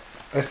know.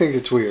 I think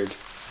it's weird.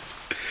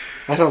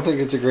 I don't think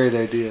it's a great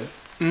idea.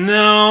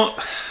 No.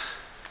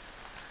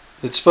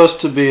 It's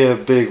supposed to be a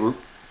big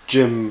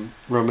Jim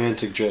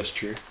romantic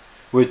gesture,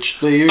 which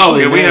they usually Oh,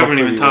 yeah, we nail haven't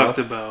even pretty well. talked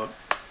about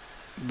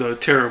the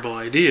terrible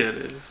idea it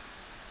is.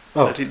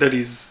 Oh. That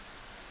he's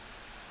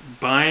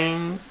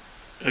buying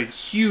a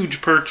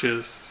huge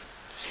purchase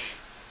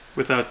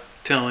without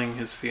telling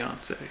his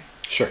fiancée.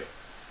 Sure.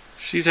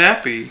 She's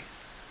happy.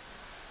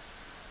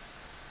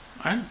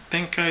 I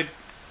think I'd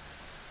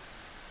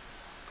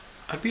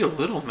be a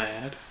little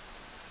mad.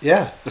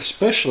 Yeah,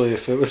 especially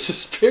if it was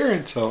his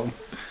parents' home.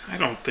 I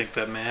don't think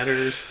that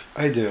matters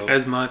I do.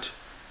 as much.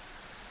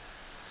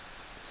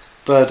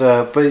 But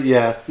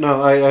yeah,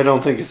 no, I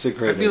don't think it's a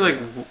great I'd be like,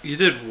 idea. you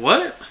did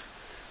what?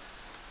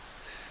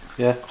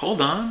 Yeah.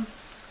 Hold on.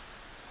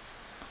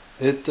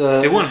 It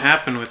It wouldn't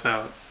happen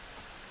without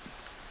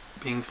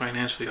being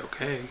financially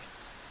okay.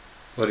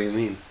 What do you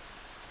mean?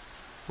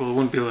 Well, it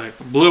wouldn't be like,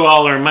 blew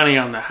all our money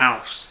on the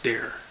house,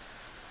 dear.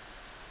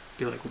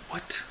 Be like,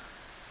 what?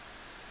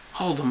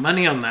 All the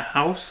money on the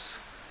house?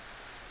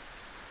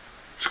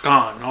 It's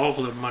gone, all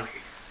the money.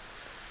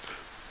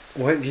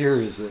 What year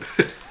is it?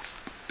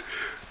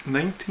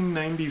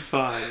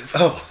 1995.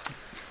 Oh.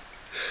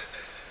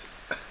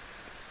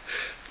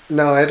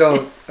 No, I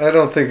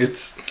don't think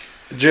it's.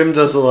 Jim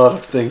does a lot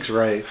of things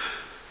right,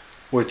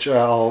 which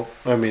I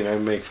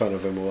make fun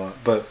of him a lot,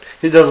 but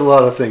he does a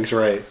lot of things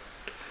right.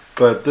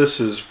 But this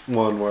is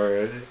one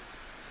where it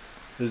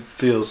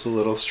feels a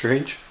little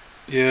strange.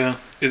 Yeah.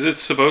 Is it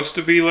supposed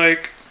to be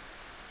like,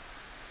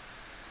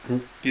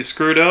 you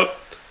screwed up?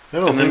 I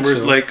don't And then think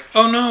we're so. like,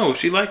 oh no,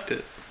 she liked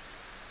it.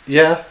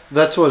 Yeah,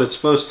 that's what it's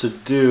supposed to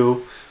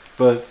do,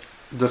 but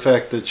the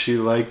fact that she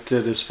liked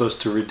it is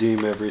supposed to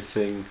redeem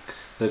everything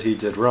that he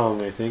did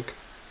wrong, I think.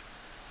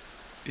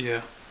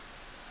 Yeah.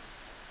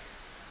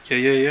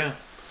 Yeah.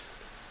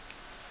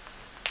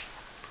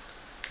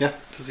 Yeah.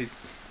 Does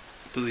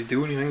he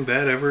do anything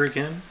bad ever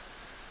again?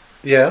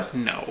 Yeah.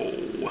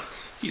 No.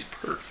 He's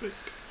perfect.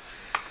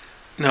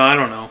 No, I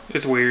don't know.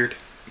 It's weird.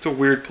 It's a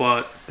weird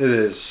plot. It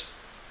is.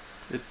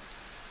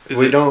 Is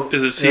We it, don't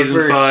Is it season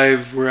ever-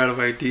 5? We're out of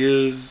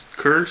ideas.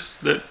 Curse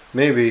that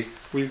Maybe.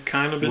 we've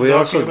kind of been We talking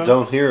also about.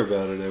 don't hear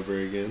about it ever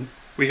again.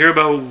 We hear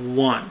about it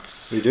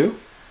once. We do?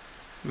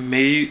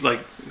 Maybe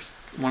like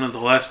one of the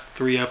last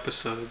 3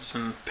 episodes,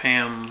 and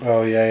Pam.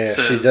 Oh, yeah.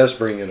 She Says- does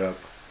bring it up.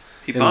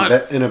 He bought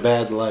it. In a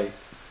bad light.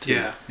 too.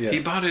 Yeah. Yeah. He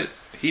bought it.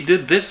 He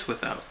did this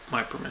without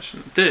my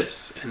permission.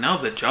 This, and now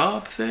the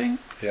job thing.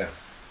 Yeah.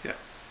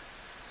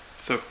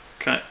 So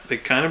they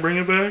kind of bring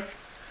it back.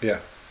 Yeah.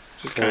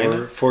 Just kind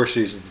of 4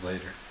 seasons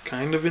later.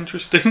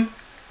 interesting.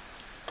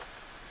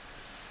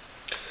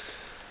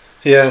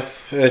 Yeah,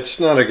 it's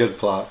not a good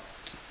plot.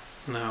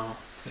 No.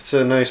 It's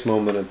a nice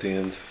moment at the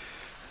end,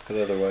 but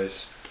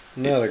otherwise,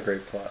 not a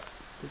great plot.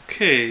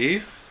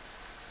 Okay.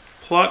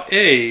 Plot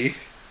A,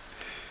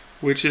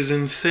 which is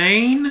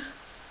insane.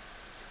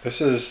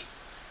 This is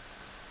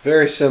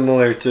very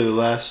similar to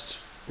last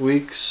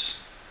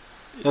week's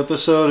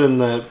episode in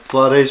that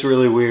plot A is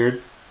really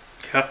weird.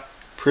 Yeah.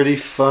 Pretty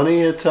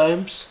funny at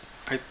times.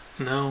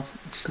 No.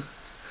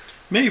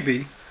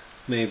 Maybe.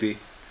 Maybe.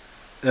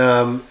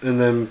 And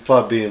then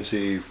plot B and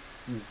C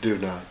do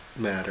not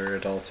matter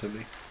at all to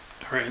me.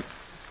 All right.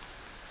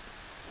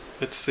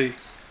 Let's see.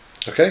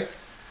 Okay.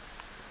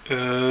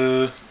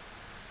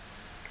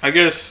 I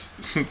guess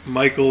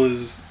Michael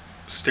is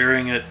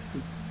staring at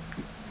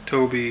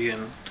Toby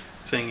and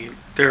saying he's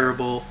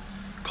terrible.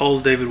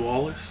 Calls David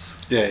Wallace.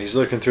 Yeah, he's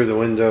looking through the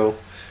window.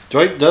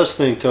 Dwight does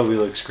think Toby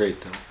looks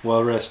great, though.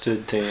 Well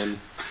rested, tan.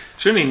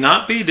 Shouldn't he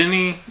not be? Didn't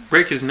he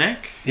break his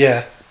neck?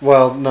 Yeah.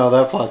 Well, no,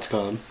 that plot's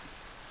gone.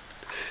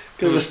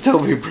 Because if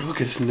Toby broke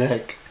his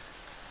neck...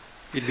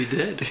 He'd be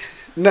dead.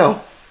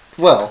 No.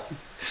 Well,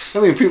 I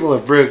mean, people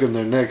have broken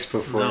their necks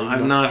before. No,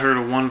 I've not heard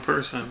of one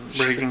person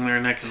breaking their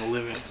neck in the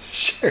living.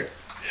 Sure.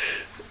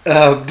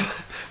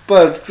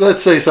 But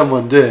let's say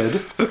someone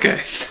did. Okay.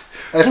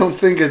 I don't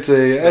think it's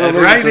a... Bad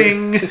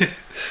writing.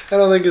 I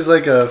don't think it's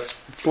like a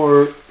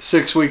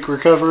 4-6 week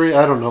recovery.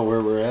 I don't know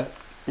where we're at.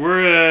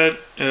 We're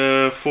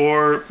at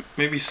 4,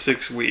 maybe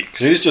 6 weeks.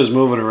 He's just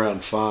moving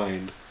around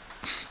fine.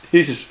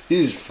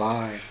 He's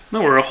fine.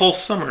 No, we're a whole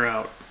summer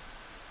out.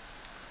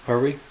 Are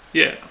we?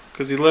 Yeah,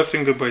 because he left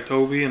in Goodbye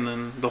Toby, and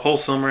then the whole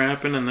summer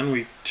happened, and then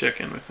we check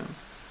in with him.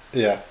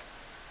 Yeah.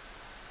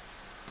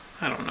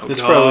 I don't know.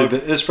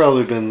 It's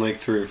probably been like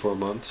 3 or 4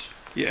 months.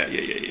 Yeah.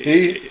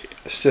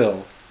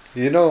 Still,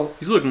 you know,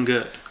 He's looking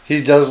good.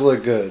 he does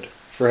look good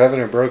for having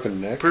a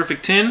broken neck.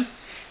 Perfect 10.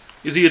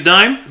 Is he a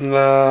dime?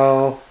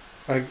 No,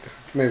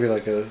 maybe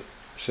like a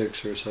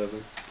 6 or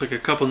 7. Like a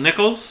couple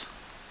nickels?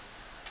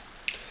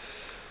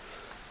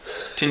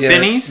 10 Yeah,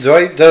 pennies?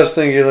 Dwight does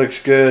think he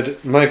looks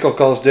good. Michael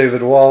calls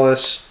David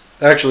Wallace.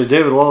 Actually,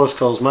 David Wallace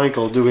calls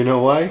Michael. Do we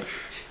know why?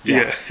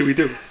 Yeah, we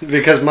do.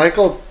 Because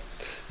Michael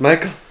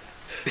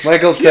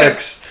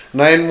texts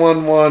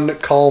 911,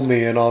 call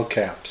me in all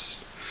caps.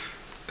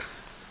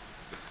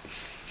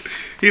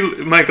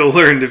 Michael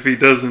learned if he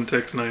doesn't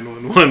text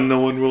 911, no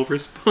one will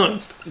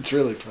respond. It's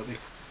really funny.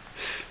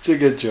 It's a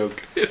good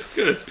joke. It's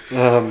good.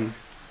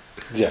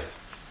 Yeah.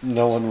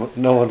 No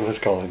one was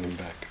calling him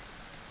back.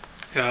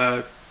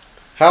 Uh,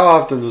 How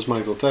often does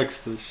Michael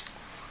text this?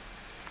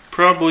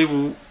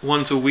 Probably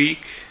once a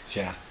week.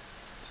 Yeah.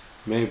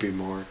 Maybe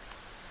more.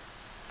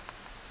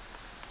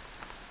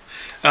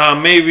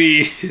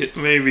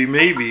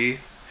 Maybe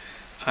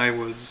I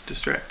was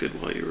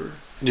distracted while you were...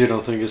 You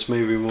don't think it's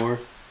maybe more?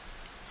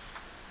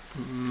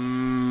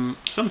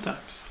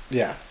 Sometimes.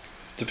 Yeah.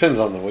 Depends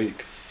on the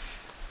week.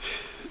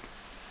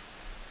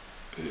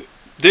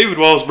 David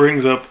Wallace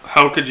brings up,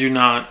 how could you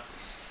not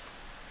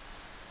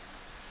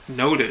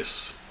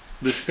notice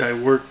this guy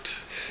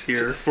worked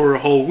here for a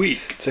whole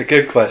week? It's a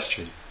good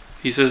question.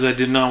 He says, I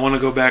did not want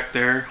to go back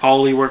there.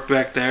 Holly worked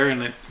back there,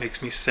 and it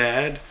makes me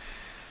sad.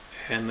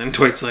 And then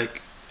Dwight's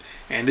like,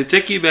 and it's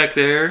icky back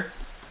there.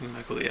 And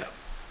Michael, yeah.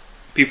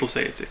 People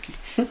say it's icky.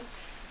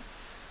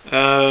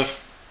 I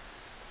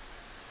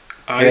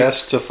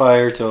asked to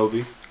fire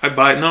Toby. I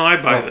buy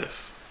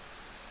this.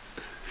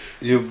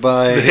 You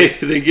buy...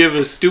 They give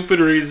a stupid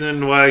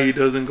reason why he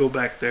doesn't go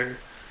back there.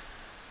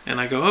 And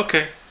I go,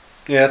 okay.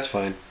 Yeah, it's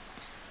fine.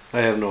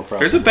 I have no problem.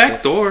 There's a with back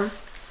that. door.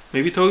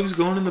 Maybe Toby's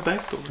going in the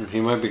back door. He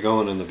might be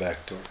going in the back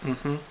door.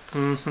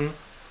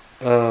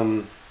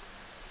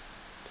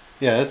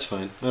 Yeah, it's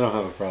fine. I don't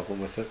have a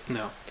problem with it.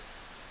 No.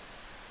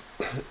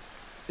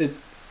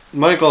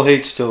 Michael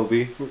hates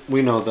Toby.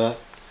 We know that.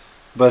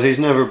 But he's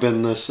never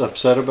been this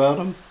upset about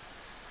him.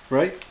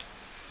 Right?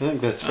 I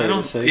think that's fair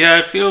to say. Yeah,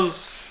 it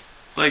feels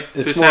like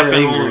It's this more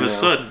happened all anger of a now.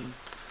 sudden.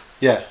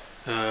 Yeah.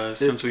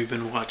 Since we've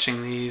been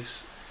watching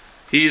these.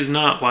 He's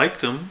not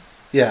liked him.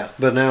 Yeah,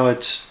 but now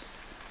it's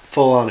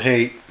full on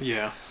hate.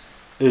 Yeah.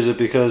 Is it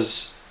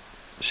because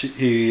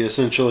he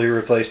essentially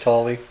replaced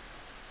Holly?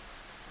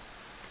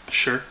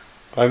 Sure.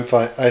 I'm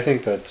fine. I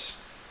think that's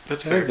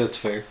fair.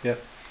 fair. Yeah.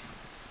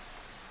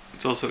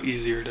 It's also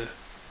easier to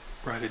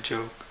write a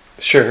joke.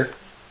 Sure.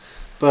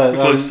 But With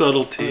less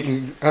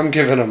subtlety. I'm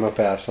giving him a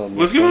pass on this.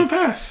 Let's give him a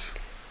pass.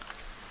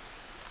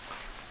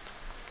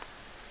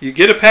 You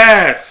get a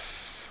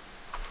pass.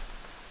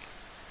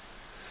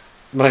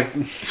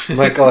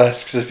 Michael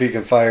asks if he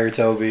can fire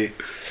Toby.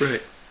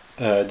 Right.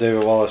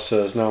 David Wallace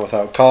says, not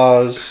without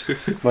cause.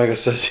 Michael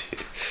says,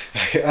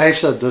 I've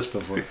said this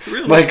before.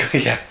 Really?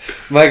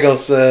 Michael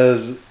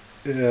says,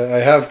 I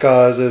have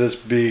cause. It is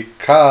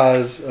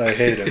because I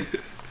hate him.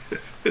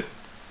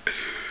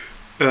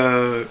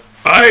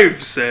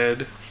 I've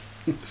said,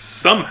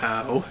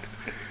 somehow,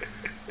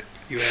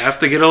 you have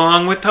to get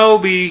along with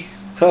Toby.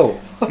 Oh.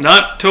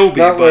 Not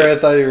Toby, Not where I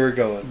thought you were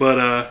going.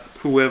 But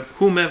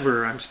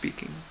whomever I'm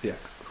speaking. Yeah.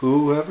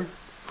 Whoever?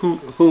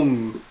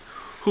 Whomever.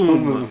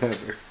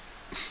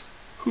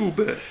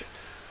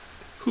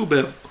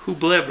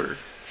 Whoever.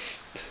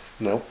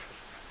 Nope.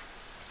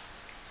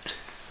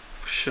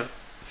 Shut.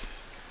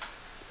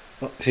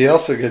 He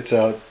also gets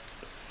out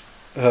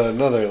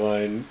another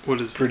line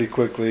What is it? pretty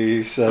quickly. He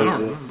I says,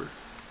 don't remember.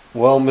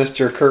 well,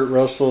 Mr. Kurt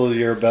Russell,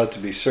 you're about to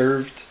be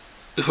served.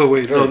 Oh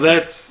wait, no,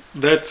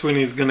 that's when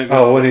he's gonna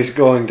go. Oh, when he's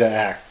going to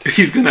act.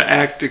 He's gonna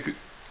act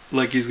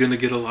like he's gonna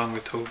get along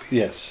with Toby.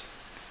 Yes.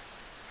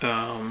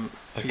 A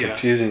Yeah.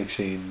 confusing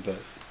scene, but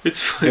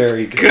It's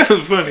Very good. kind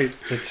of funny.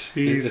 it's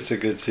He's- a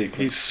good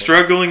sequence. He's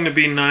struggling to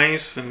be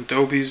nice, and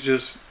Toby's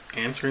just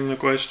answering the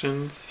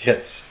questions.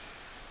 Yes.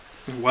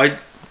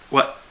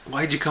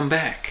 Why'd you come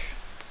back?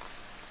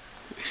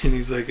 And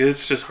he's like,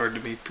 it's just hard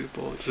to meet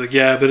people. It's like,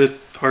 yeah, but it's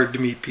hard to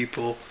meet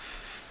people,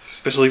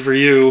 especially for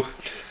you.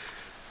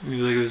 And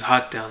he's like, it was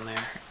hot down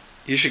there.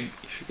 You should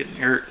get an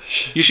air.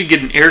 You should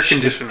get an air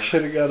conditioner.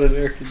 Should have got an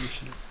air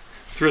conditioner.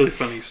 It's really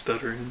funny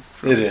stuttering.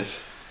 It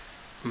is.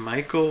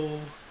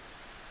 Michael.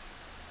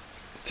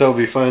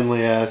 Toby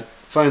finally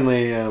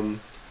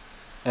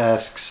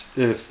asks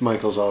if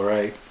Michael's all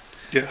right.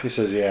 Yeah. He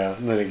says yeah,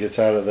 and then he gets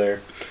out of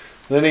there.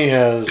 Then he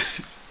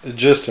has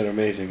just an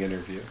amazing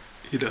interview.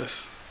 He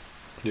does.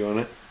 You want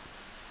it?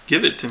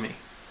 Give it to me.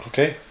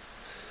 Okay.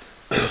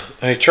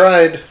 I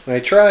tried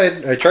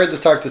to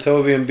talk to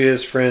Toby and be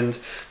his friend,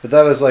 but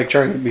that is like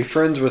trying to be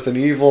friends with an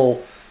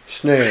evil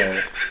snail.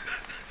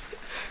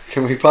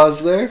 Can we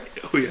pause there?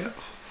 Oh yeah.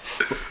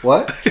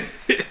 What?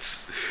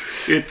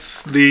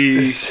 It's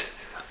the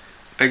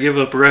I give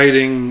up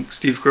writing.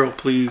 Steve Carell,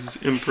 please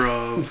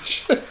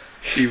improv.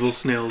 Evil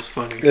snail's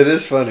funny. It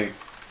is funny.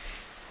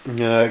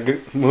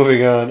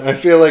 Moving on. I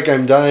feel like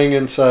I'm dying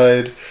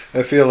inside.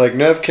 I feel like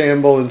Neve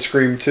Campbell in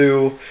Scream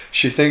 2.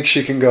 She thinks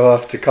she can go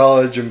off to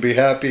college and be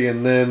happy,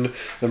 and then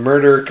the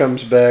murderer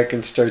comes back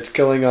and starts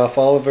killing off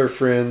all of her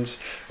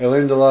friends. I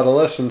learned a lot of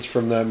lessons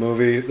from that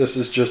movie. This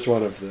is just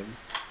one of them.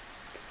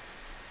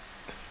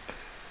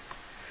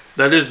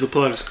 That is the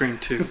plot of Scream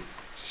 2.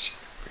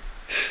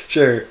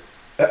 Sure.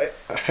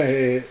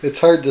 It's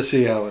hard to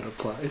see how it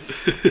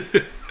applies.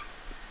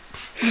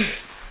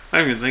 I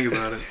didn't even think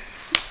about it.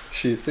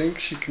 She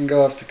thinks she can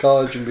go off to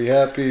college and be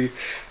happy,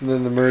 and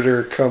then the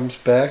murderer comes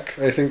back.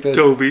 I think that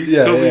Toby.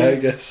 Yeah, Toby yeah, I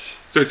guess.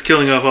 starts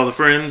killing off all the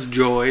friends.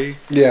 Joy.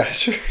 Yeah,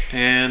 sure.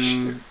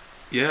 And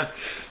yeah,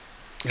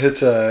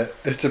 It's a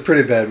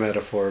pretty bad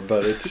metaphor,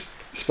 but it's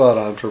spot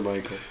on for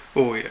Michael.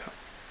 oh yeah,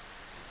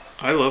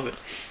 I love it.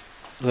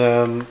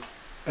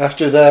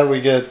 After that,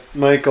 we get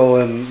Michael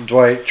and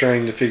Dwight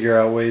trying to figure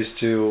out ways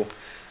to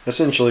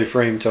essentially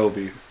frame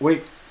Toby.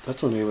 Wait,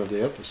 that's the name of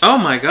the episode. Oh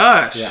my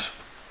gosh. Yeah.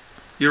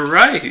 You're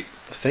right.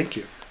 Thank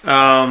you.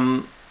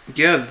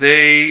 Yeah,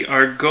 they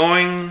are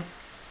going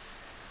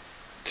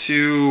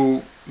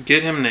to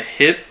get him to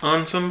hit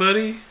on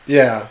somebody.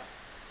 Yeah,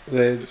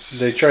 they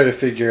try to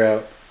figure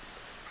out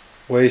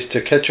ways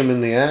to catch him in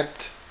the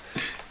act.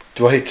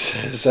 Dwight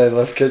says, I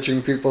love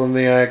catching people in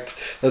the act.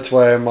 That's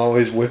why I'm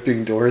always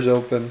whipping doors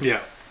open.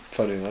 Yeah.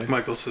 Funny line.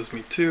 Michael says,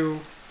 me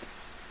too.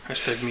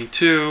 Hashtag me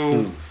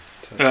too.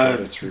 That's what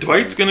it's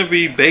Dwight's referring going to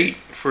be bait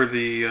for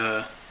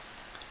the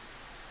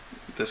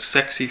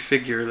sexy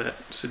figure that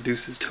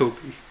seduces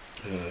Toby.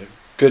 to.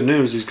 Good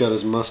news, he's got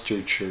his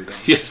mustard shirt on.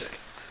 Yes.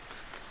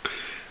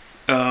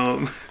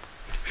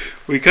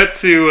 We cut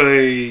to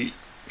a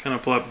kind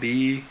of plot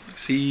B,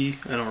 C,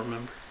 I don't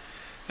remember.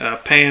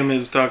 Pam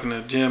is talking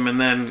to Jim, and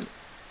then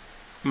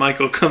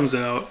Michael comes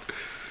out.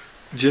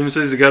 Jim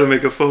says he got to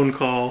make a phone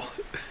call,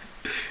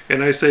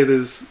 and I say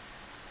this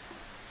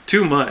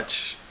too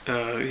much.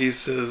 He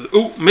says,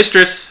 "Ooh,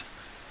 mistress."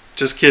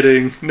 Just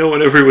kidding. No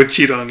one ever would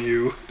cheat on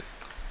you.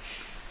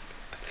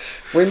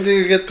 When do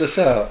you get this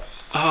out?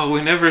 Oh,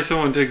 whenever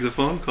someone takes a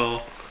phone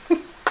call.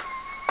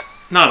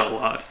 Not a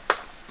lot.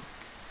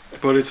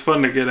 But it's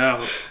fun to get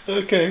out.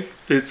 Okay.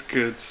 It's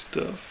good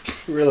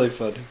stuff. Really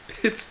funny.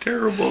 It's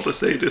terrible to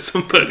say to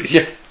somebody.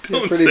 Yeah.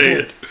 Don't pretty say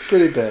bad. it.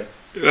 Pretty bad.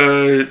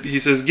 He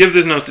says, give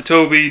this note to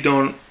Toby.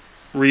 Don't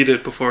read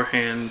it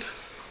beforehand.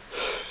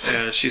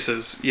 She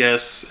says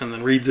yes, and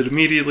then reads it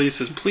immediately.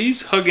 Says,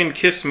 please hug and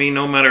kiss me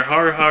no matter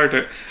how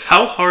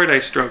hard I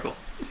struggle.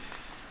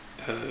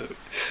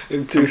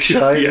 I'm too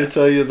shy to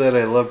tell you that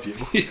I love you.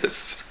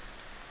 Yes.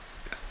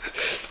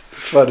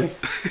 It's funny.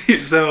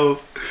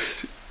 So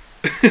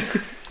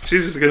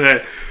she's just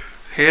gonna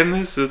hand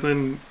this, and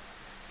then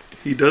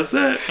he does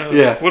that.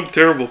 Yeah. What a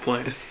terrible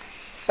plan.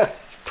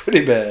 It's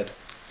pretty bad.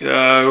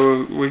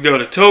 We go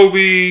to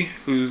Toby,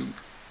 who's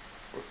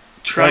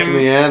Back in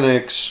the trying.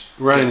 annex,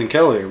 Ryan and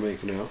Kelly are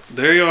making out.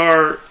 They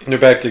are. They're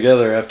back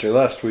together after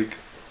last week.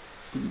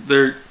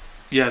 They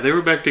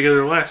were back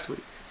together last week.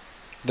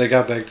 They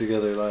got back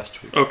together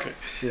last week. Okay.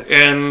 Yeah.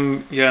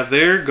 And yeah,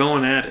 they're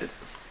going at it.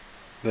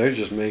 They're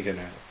just making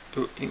out.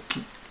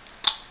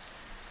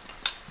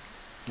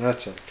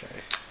 That's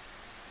okay.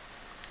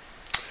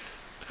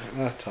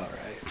 That's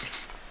alright.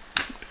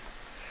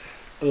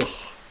 Ugh.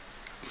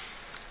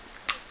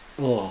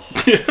 Oh.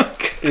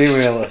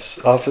 Email us,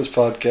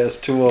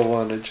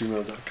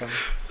 officepodcast201@gmail.com.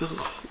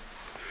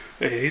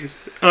 I hate it.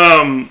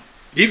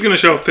 He's gonna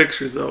show off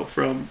pictures though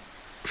from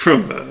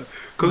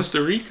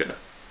Costa Rica.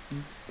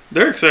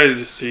 They're excited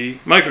to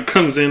see. Michael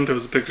comes in,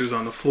 throws the pictures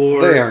on the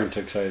floor. They aren't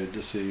excited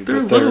to see, They're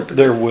a but little bit.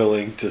 they're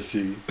willing to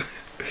see.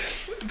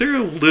 They're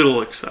a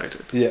little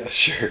excited. Yeah,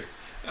 sure.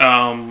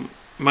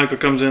 Michael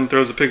comes in,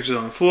 throws the pictures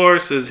on the floor,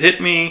 says,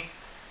 hit me.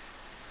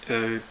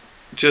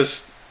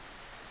 Just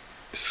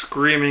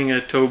screaming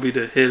at Toby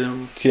to hit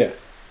him. Yeah.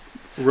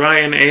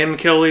 Ryan and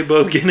Kelly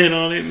both get in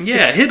on it. And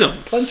yeah, hit him.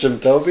 Punch him,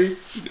 Toby.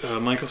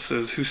 Michael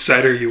says, whose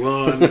side are you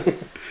on?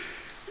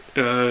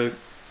 It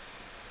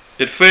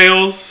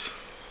fails.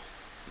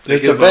 They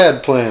It's a give up.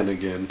 bad plan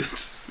again.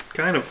 It's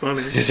kind of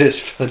funny. It is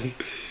funny.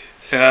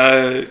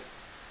 And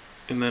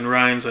then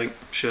Ryan's like,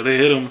 should have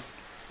hit him.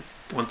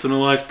 Once in a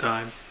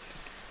lifetime.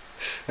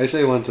 I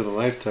say once in a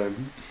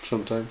lifetime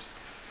sometimes.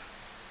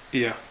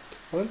 Yeah.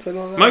 Once in a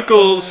lifetime.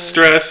 Michael's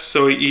stressed,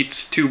 so he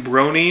eats 2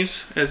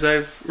 bronies, as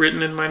I've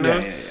written in my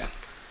notes.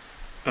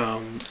 Yeah. I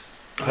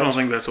don't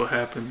think that's what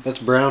happened. That's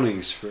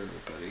brownies for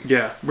everybody.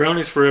 Yeah,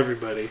 brownies for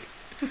everybody.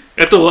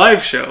 At the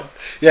live show.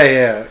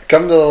 Yeah.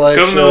 Come to the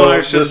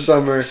live show this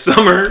summer.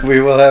 We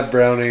will have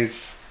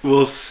brownies.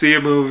 We'll see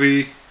a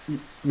movie.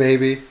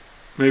 Maybe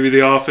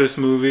the Office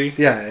movie.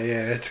 Yeah,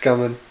 it's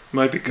coming.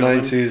 Might be coming.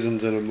 9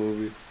 seasons in a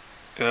movie.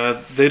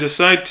 They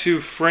decide to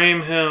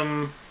frame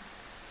him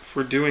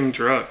for doing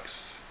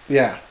drugs.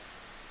 Yeah.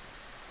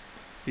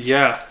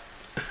 Yeah.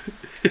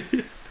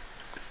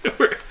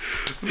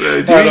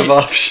 Out of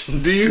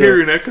options. Do you hear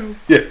an echo?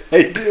 Yeah,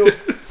 I do.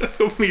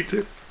 Me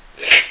too.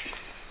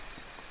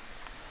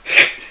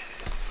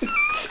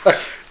 Sorry.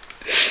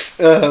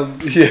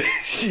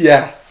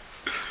 Yeah.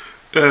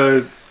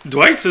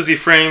 Dwight says he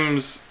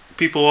frames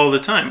people all the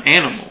time.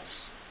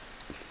 Animals.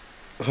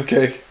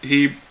 Okay.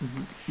 He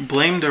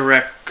blamed a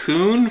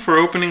raccoon for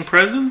opening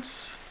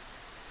presents?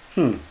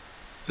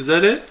 Is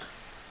that it?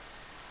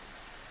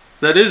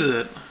 That is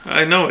it.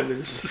 I know it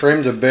is.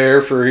 Framed a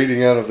bear for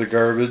eating out of the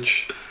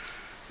garbage.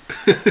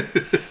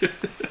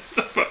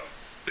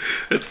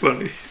 That's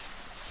funny.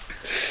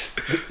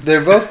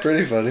 They're both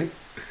pretty funny.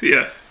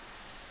 Yeah.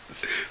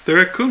 The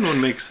raccoon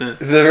one makes sense.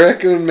 The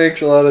raccoon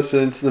makes a lot of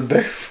sense. The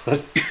bear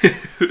one.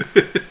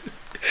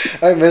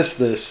 I missed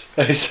this.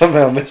 I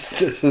somehow missed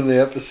this in the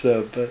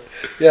episode, but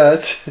yeah,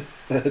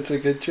 that's a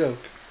good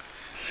joke.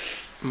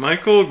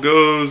 Michael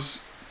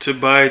goes to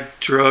buy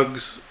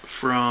drugs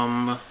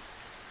from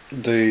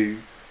The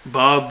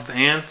Bob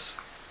Vance.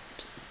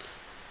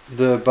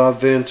 The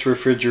Bob Vance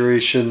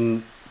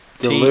refrigeration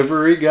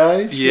delivery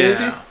guys,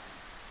 maybe?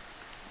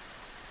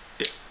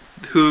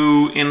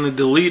 Who, in the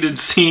deleted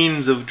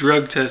scenes of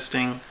drug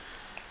testing,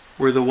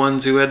 were the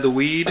ones who had the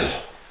weed.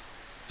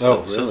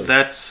 Oh, really? So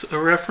that's a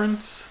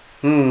reference?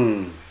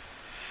 Michael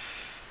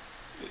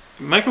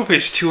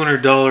pays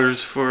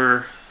 $200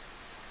 for...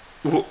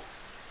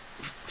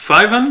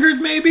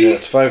 $500 maybe? Yeah,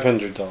 it's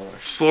 $500.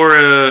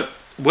 For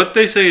what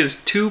they say is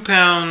 2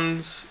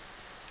 pounds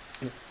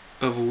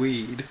of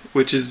weed,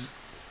 which is,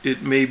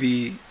 it may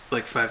be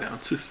like 5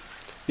 ounces.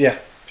 Yeah,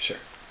 sure.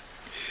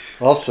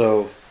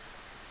 Also,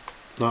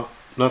 not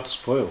to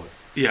spoil it.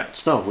 Yeah.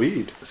 It's not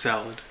weed.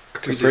 Salad.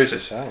 Caprese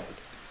salad.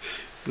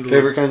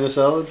 Favorite kind of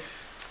salad?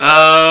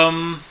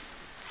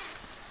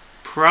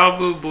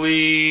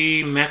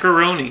 Probably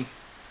macaroni.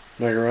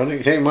 Macaroni?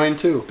 Hey, mine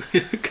too.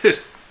 Good.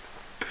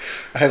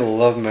 I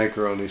love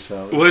macaroni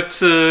salad. What was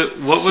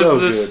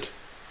this? Good.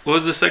 What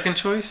was the second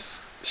choice?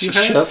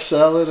 Chef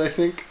salad, I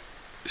think.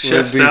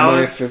 Chef would be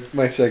salad?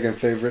 my second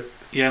favorite.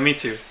 Yeah, me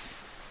too.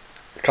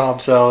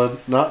 Cobb salad,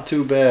 not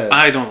too bad.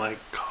 I don't like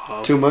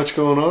Cobb. Too much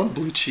going on?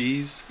 Blue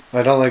cheese.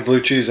 I don't like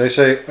blue cheese. I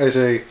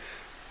say,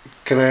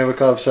 can I have a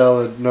Cobb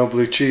salad? No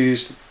blue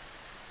cheese.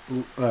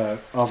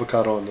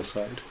 Avocado on the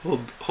side.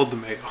 Hold the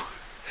mayo.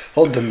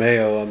 Hold the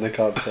mayo on the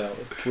Cobb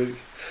salad,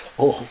 please.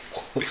 Oh.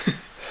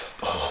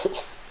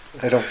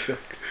 I don't feel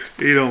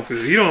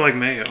good. You don't like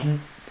mayo.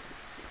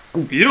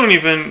 You don't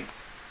even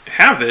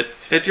have it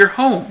at your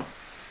home.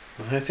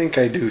 I think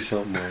I do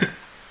somewhere.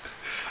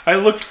 I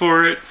looked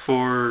for it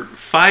for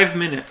 5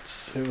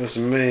 minutes. It was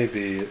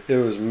maybe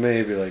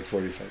like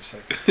 45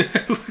 seconds.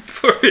 I looked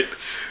for it.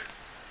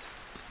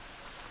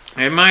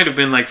 It might have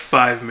been like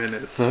 5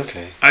 minutes.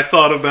 Okay. I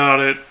thought about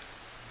it.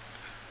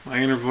 My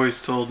inner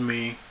voice told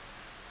me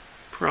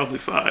probably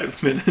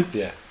 5 minutes.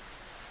 Yeah.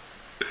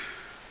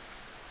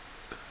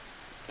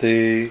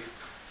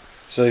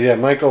 So yeah,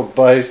 Michael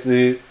buys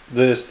the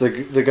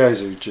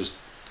guys are just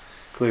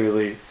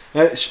clearly.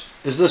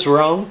 Is this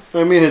wrong?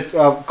 I mean, it's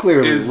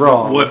clearly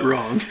wrong. What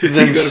wrong?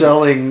 Them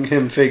selling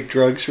him fake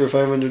drugs for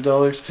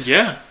 $500.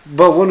 Yeah.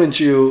 But wouldn't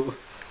you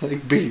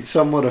be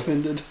somewhat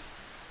offended?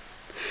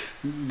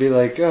 Be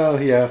like, oh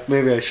yeah,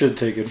 maybe I should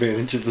take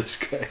advantage of this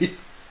guy.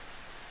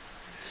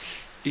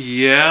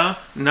 Yeah,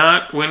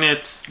 not when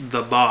it's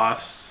the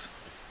boss,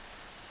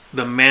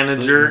 the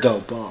manager,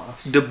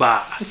 the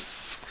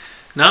boss.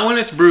 Not when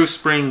it's Bruce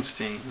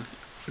Springsteen,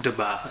 the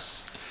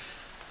boss.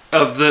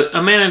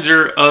 A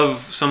manager of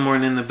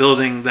someone in the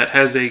building that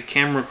has a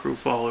camera crew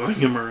following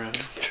him around.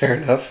 Fair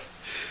enough.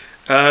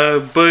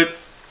 But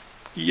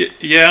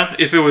yeah,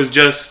 if it was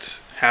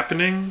just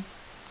happening,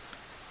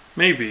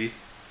 maybe.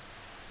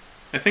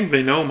 I think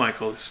they know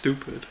Michael is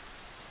stupid.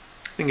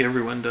 I think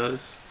everyone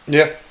does.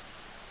 Yeah.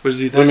 But is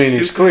he I mean,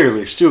 he's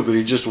clearly stupid.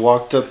 He just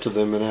walked up to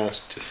them and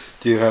asked,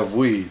 "Do you have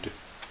weed?"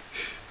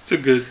 It's a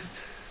good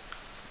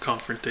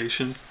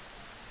confrontation.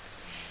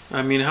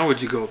 I mean, how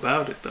would you go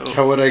about it, though?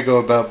 How would I go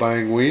about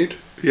buying weed?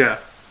 Yeah.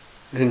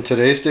 In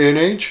today's day and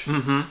age?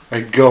 Mm-hmm.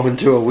 I'd go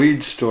into a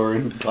weed store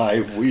and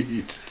buy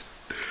weed.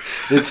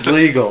 It's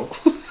legal.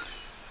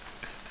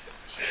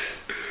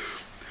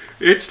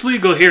 It's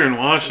legal here in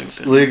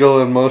Washington. It's legal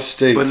in most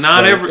states. But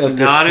not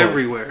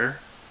everywhere.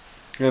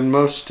 In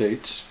most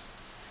states.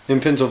 In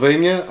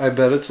Pennsylvania, I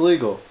bet it's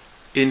legal.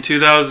 In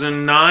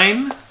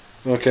 2009?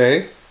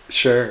 Okay,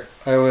 sure.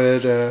 I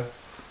would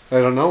I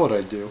don't know what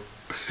I'd do.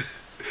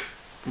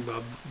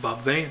 Bob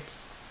Vance.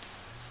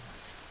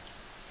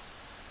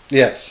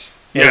 Yes.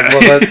 Yeah.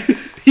 Well, that,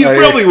 You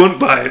probably wouldn't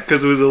buy it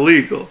because it was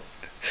illegal.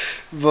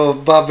 well,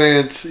 Bob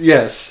Vance,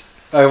 yes.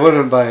 I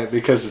wouldn't buy it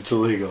because it's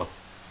illegal.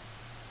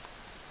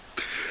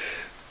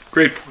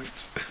 Great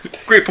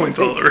points. Great points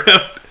all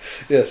around.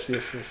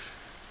 Yes.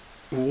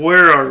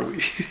 Where are we?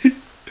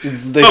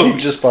 He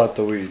just bought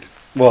the weed.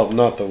 Well,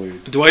 not the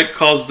weed. Dwight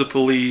calls the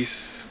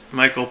police.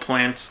 Michael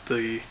plants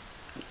the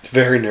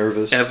Very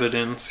nervous.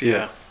 evidence. Yeah.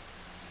 Yeah.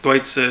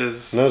 Dwight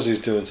says. Knows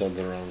he's doing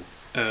something wrong.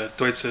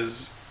 Dwight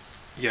says,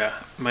 "Yeah,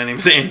 my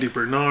name's Andy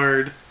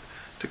Bernard,"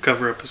 to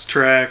cover up his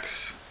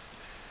tracks.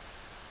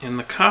 And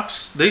the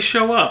cops, they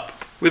show up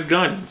with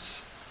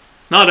guns,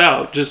 not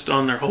out, just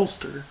on their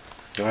holster.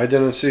 I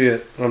didn't see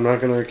it. I'm not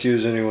going to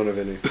accuse anyone of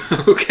anything.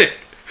 Okay.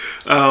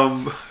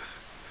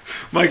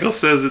 Michael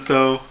says it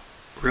though.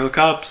 Real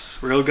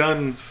cops, real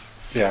guns.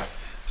 Yeah.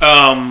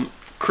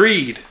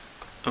 Creed,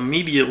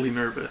 immediately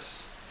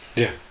nervous.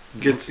 Yeah.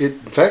 Gets In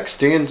fact,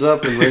 stands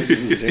up and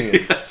raises his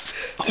hand.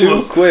 yes,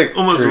 Too quick.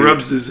 Almost Creed.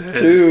 rubs his head.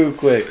 Too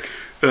quick.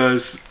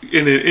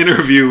 In an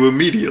interview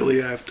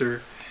immediately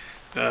after,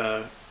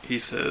 he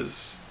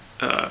says,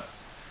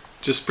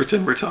 "Just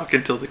pretend we're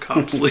talking till the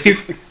cops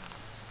leave."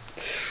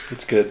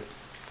 It's good.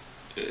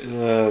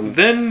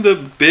 Then the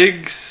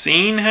big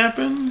scene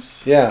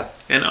happens, Yeah.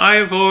 and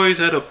I've always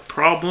had a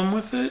problem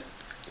with it.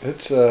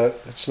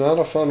 It's not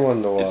a fun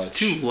one to watch. It's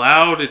too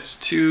loud. It's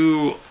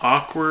too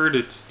awkward.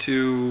 It's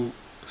too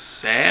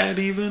sad.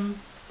 Even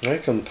I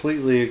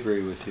completely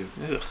agree with you.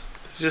 ugh,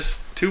 it's just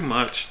too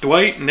much.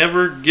 Dwight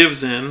never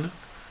gives in.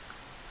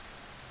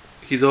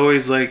 He's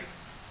always like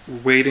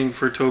waiting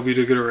for Toby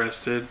to get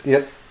arrested.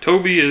 Yep.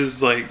 Toby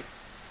is like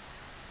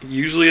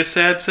usually a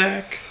sad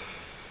sack,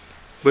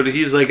 but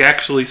he's like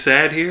actually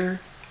sad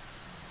here.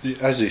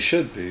 As he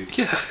should be.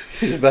 Yeah.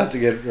 He's about to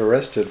get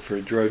arrested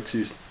for drugs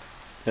he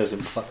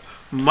hasn't bought.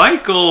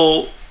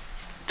 Michael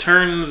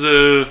turns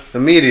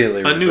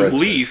Immediately a new regrets it.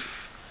 leaf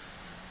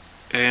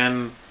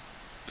and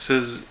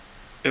says,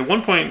 at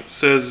one point,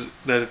 says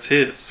that it's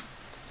his.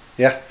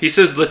 Yeah. He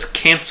says, "Let's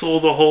cancel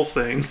the whole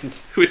thing,"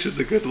 which is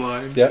a good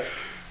line. Yep.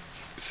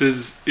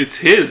 Says it's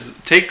his,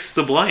 takes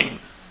the blame.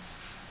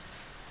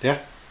 Yeah.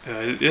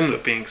 It ended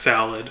up being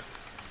salad,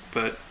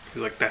 but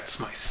he's like, "That's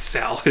my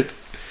salad."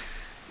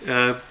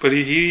 But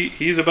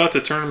he's about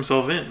to turn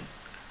himself in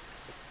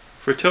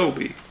for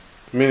Toby.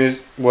 I mean,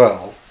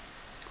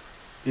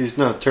 he's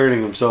not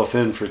turning himself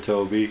in for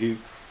Toby. He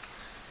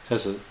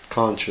has a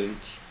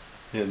conscience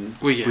and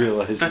Well, yeah,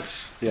 realizes.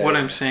 that's Yeah, what yeah.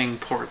 I'm saying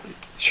poorly.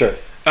 Sure.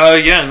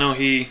 Yeah, no,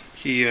 he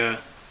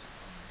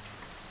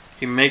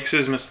makes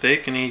his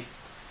mistake and he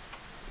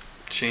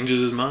changes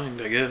his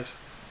mind, I guess.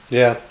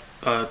 Yeah.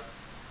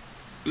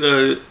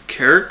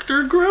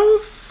 Character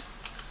growth?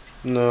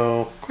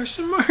 No,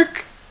 Question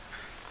mark.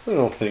 I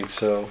don't think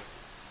so.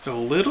 A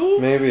little?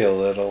 Maybe a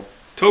little.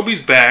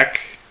 Toby's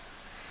back.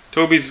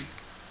 Toby's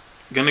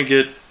gonna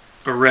get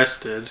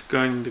arrested,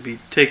 going to be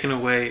taken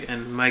away,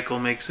 and Michael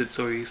makes it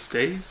so he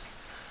stays.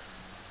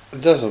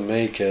 It doesn't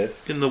make it.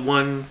 In the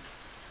one...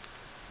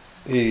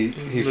 He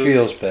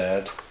feels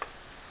bad.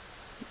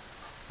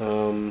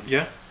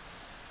 Yeah,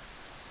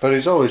 But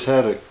he's always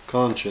had a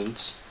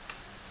conscience.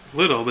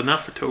 little, but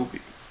not for Toby.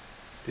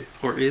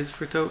 Or is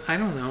for Toby? I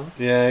don't know.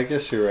 Yeah, I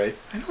guess you're right.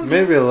 I don't know.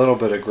 Maybe a little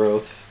bit of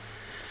growth.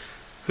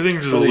 I think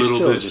just But a he little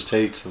still bit. just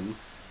hates him.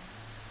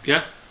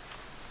 Yeah,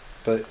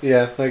 But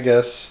yeah, I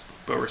guess.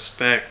 but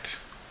respect.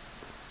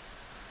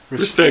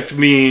 Respect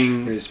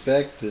being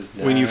Respect is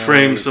nice. when you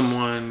frame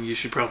someone, you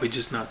should probably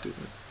just not do it.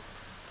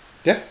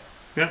 Yeah.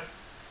 Yeah.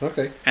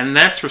 Okay. And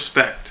that's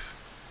respect.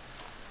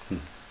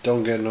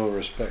 Don't get no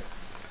respect.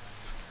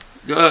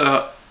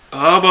 How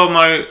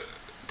about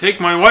take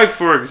my wife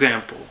for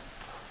example.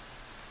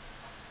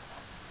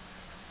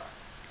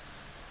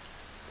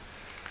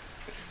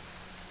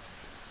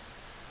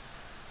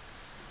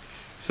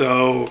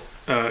 So,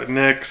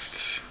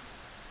 next,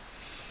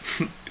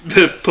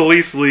 the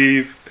police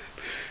leave,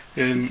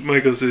 and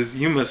Michael says,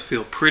 "You must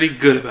feel pretty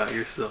good about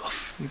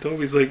yourself." And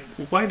Toby's like,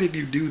 "Why did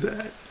you do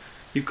that?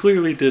 You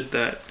clearly did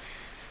that."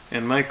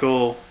 And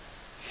Michael,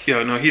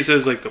 he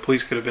says, like, the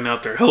police could have been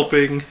out there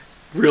helping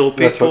real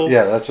people.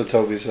 That's what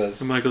Toby says.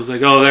 And Michael's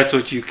like, "Oh, that's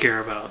what you care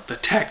about, the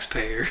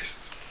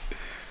taxpayers."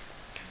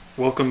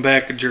 Welcome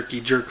back,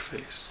 Jerky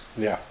Jerkface.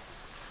 Yeah.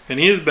 And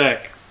he is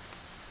back.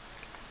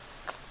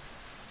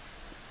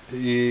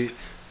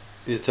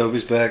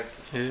 Toby's back.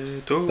 Yeah,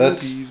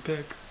 Toby's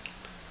back.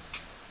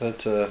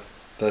 That's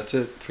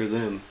it for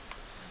them.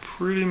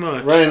 Pretty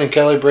much. Ryan and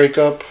Kelly break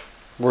up.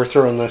 We're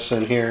throwing this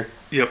in here.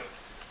 Yep.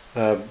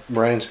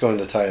 Ryan's going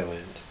to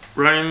Thailand.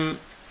 Ryan,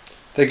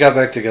 They got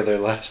back together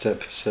last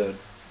episode.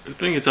 I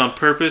think it's on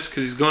purpose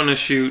because he's going to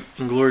shoot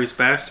Inglourious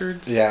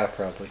Bastards. Yeah,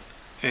 probably.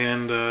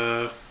 And,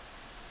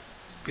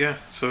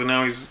 so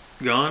now he's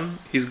gone.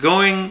 He's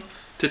going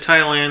to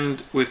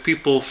Thailand with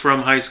people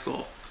from high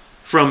school.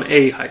 From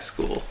a high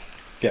school.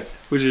 Yeah.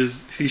 Which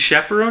is, he's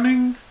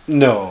chaperoning?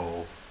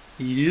 No.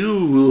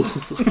 You.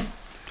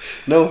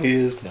 No, he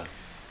is not.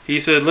 He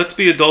said, "Let's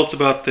be adults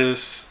about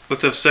this.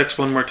 Let's have sex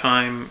one more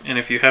time, and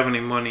if you have any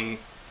money,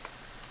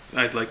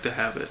 I'd like to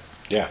have it."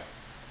 Yeah.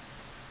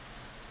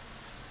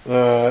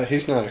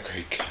 He's not a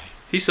great guy.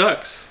 He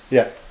sucks.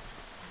 Yeah.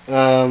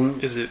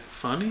 Is it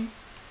funny?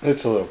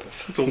 It's a little bit.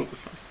 It's a little bit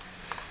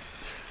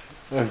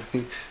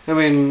funny. I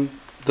mean,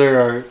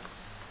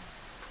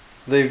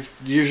 they've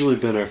usually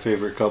been our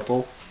favorite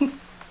couple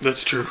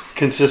That's true.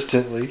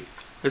 consistently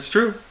It's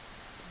true.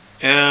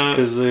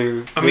 because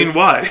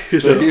Why?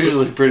 they're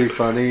usually pretty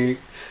funny,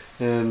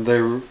 and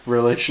their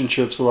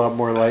relationship's a lot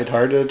more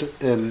lighthearted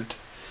and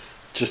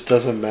just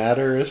doesn't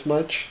matter as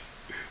much.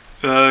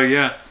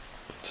 Yeah.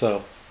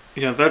 So,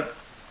 Yeah,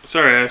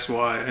 sorry I asked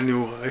why. I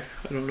knew why.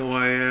 I don't know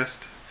why I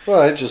asked. well,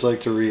 I'd just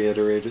like to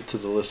reiterate it to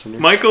the listeners.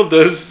 Michael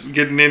does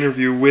get an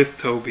interview with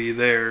Toby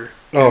there.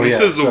 Oh, and he yeah,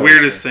 says the sorry,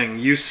 weirdest thing.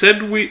 You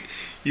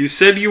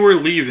said you were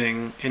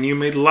leaving, and you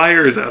made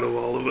liars out of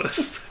all of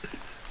us.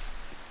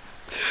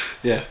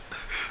 Yeah.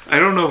 I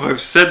don't know if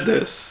I've said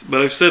this,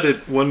 but I've said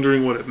it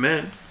wondering what it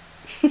meant.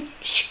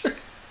 Sure.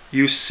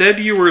 You said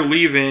you were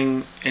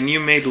leaving, and you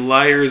made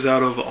liars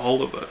out of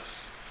all of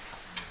us.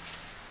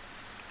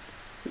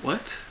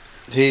 What?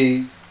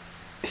 I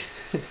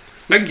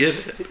get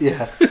it.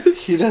 Yeah.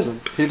 He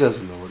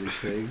doesn't know what he's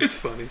saying. It's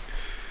funny.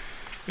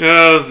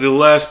 The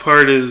last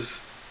part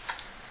is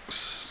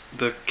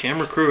the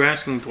camera crew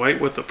asking Dwight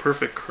what the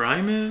perfect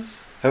crime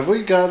is. Have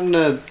we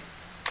gotten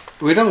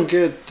we don't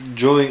get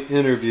joint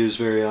interviews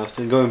very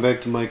often, going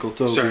back to Michael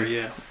Toby. Sorry,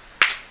 yeah.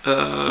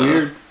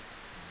 Weird.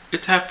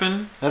 It's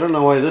happened. I don't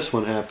know why this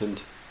one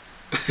happened.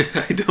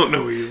 I don't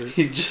know either.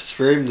 He just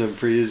framed him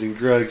for using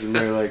drugs, and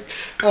they're like,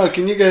 "Oh,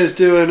 can you guys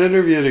do an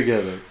interview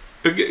together?"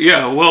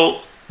 Yeah,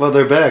 well,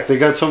 They're back. They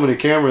got so many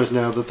cameras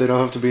now that they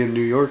don't have to be in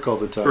New York all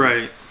the time.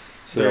 right.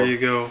 So There you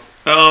go.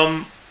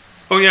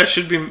 Oh yeah,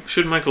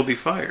 should Michael be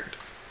fired?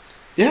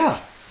 yeah,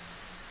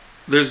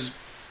 There's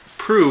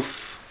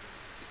proof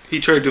he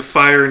tried to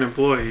fire an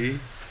employee.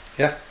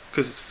 Yeah.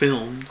 Because it's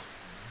filmed,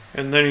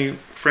 and then he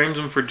frames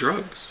him for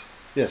drugs.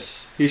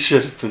 yes, he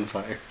should have been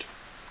fired.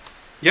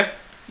 Yeah,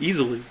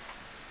 easily.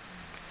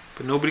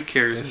 But nobody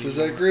cares. This is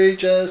anymore.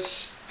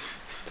 egregious.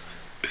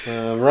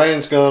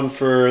 Ryan's gone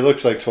for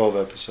looks like 12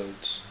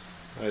 episodes.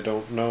 I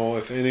don't know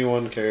if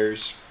anyone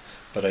cares,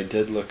 but I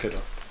did look it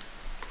up.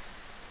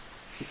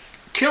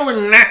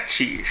 Killing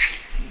Nazis.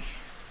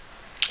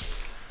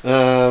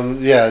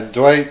 Yeah,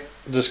 Dwight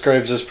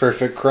describes his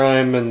perfect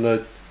crime in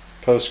the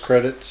post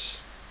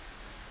credits.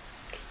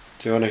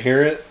 Do you want to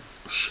hear it?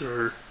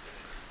 Sure.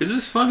 Is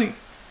this funny?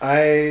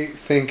 I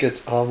think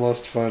it's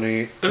almost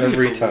funny I think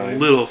every it's time. A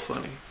little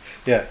funny.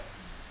 Yeah.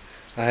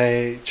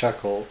 I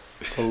chuckle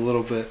a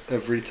little bit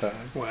every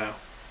time. Wow.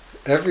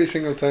 Every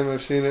single time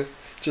I've seen it,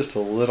 just a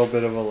little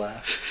bit of a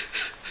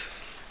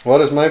laugh. What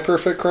is my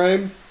perfect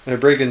crime? I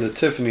break into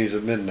Tiffany's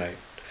at midnight.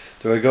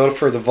 Do I go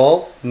for the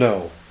vault?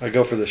 No. I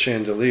go for the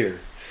chandelier.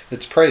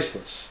 It's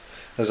priceless.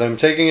 As I'm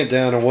taking it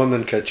down, a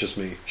woman catches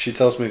me. She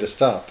tells me to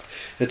stop.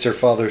 It's her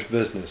father's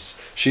business.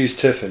 She's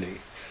Tiffany.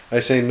 I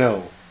say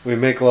no. We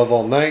make love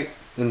all night.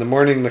 In the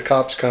morning, the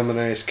cops come and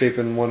I escape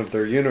in one of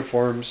their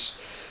uniforms.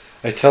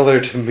 I tell her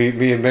to meet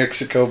me in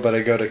Mexico, but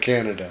I go to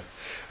Canada.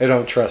 I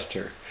don't trust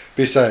her.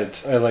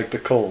 Besides, I like the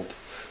cold.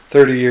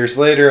 30 years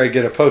later, I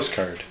get a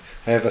postcard.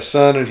 I have a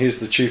son and he's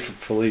the chief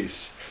of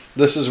police.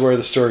 This is where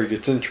the story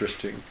gets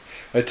interesting.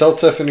 I tell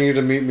Tiffany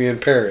to meet me in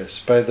Paris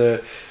by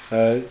the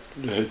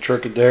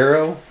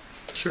Trocadero.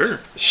 Sure.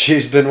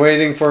 She's been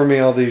waiting for me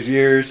all these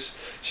years.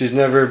 She's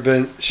never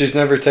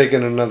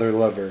taken another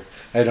lover.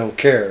 I don't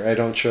care. I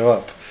don't show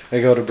up.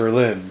 I go to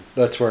Berlin.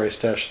 That's where I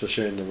stash the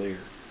chandelier.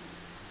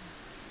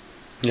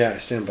 Yeah, I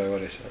stand by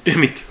what I said.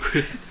 Me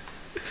too.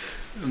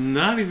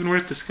 Not even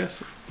worth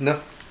discussing. No.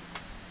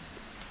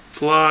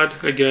 Flawed,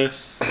 I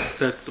guess.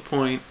 That's the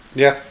point.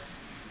 Yeah,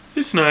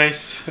 It's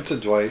nice. that's a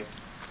Dwight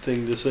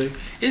thing to say.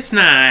 It's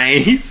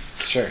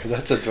nice. Sure,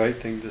 that's a Dwight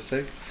thing to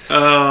say.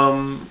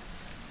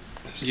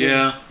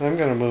 Yeah. I'm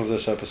gonna move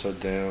this episode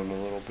down a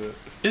little bit.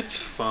 It's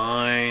It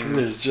fine.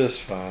 is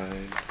just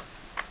fine.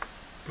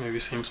 Maybe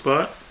same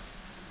spot.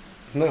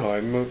 No,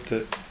 I moved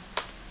it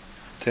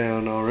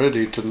down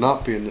already to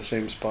not be in the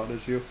same spot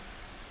as you.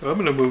 I'm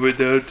gonna move it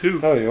down too.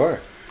 Oh, you are?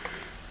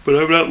 But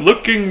I'm not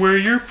looking where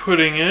you're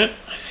putting it.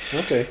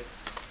 Okay.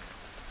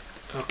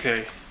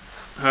 Okay.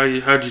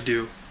 How'd you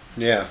do?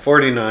 Yeah,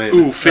 49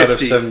 Ooh, out 50. of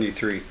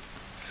 73.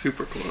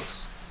 Super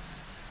close.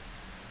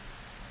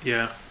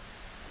 Yeah.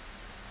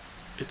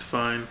 It's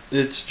fine.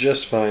 It's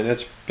just fine.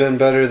 It's been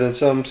better than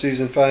some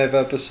season 5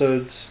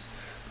 episodes,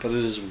 but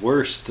it is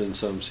worse than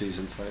some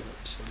season 5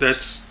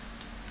 episodes.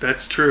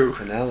 That's true.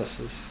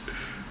 Analysis.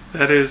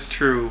 That is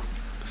true.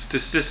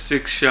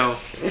 Statistics show.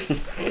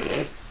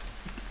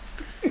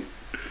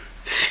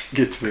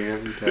 Gets me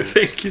every time.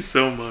 Thank you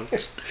so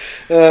much.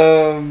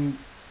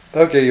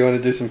 Okay, you want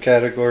to do some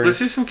categories? Let's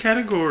do some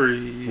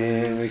categories.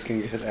 And we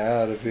can get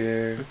out of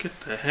here. Get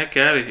the heck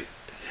out of here.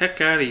 Heck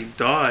out of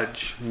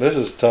Dodge. This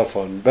is a tough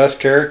one.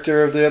 Best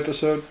character of the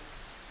episode?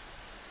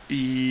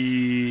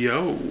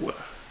 Yo.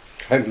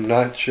 I'm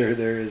not sure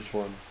there is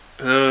one.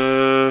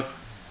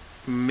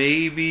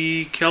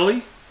 maybe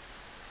Kelly.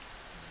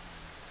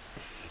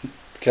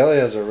 Kelly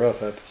has a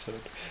rough episode.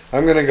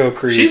 I'm gonna go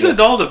Creed. She's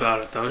adult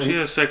about it though. She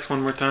has sex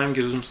one more time,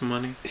 gives him some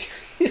money.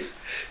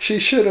 She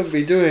shouldn't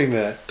be doing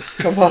that.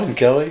 Come on,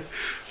 Kelly.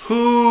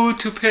 Who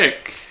to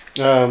pick?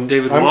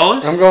 David I'm,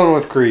 Wallace? I'm going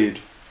with Creed.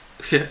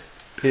 Yeah,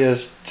 He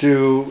has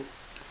 2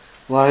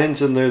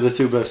 lines, and they're the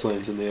 2 best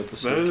lines in the that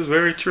episode. is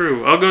very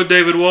true. I'll go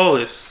David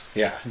Wallace.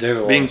 Yeah,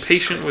 David Being Wallace is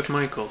patient great. with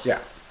Michael. Yeah.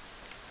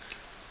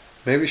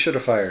 Maybe should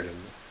have fired him.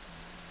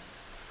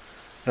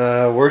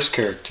 Worst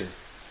character.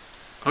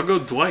 I'll go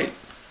Dwight.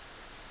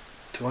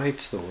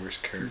 Dwight's the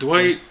worst character.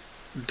 Dwight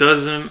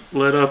doesn't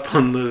let up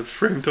on the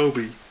Frank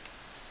Toby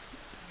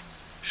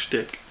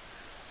shtick.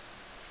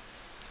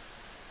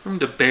 I'm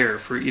the bear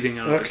for eating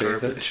out of the Okay,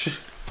 garbage.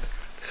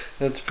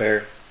 that's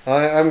fair.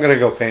 I'm gonna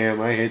go Pam.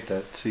 I hate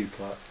that C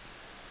plot.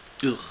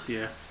 Ugh,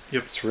 yeah.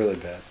 Yep. It's really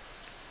bad.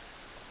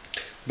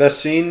 Best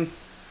scene?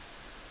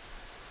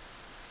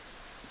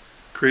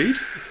 Creed?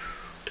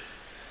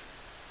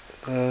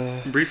 Uh,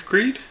 Brief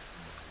Creed?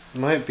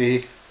 might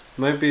be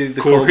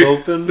the Corey? cold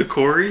open. The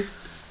quarry?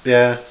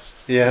 Yeah.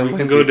 We might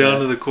can go be down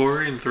that. to the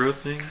quarry and throw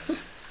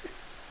things?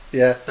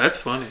 Yeah, That's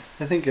funny.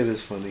 I think it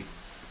is funny.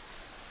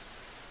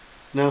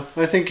 No,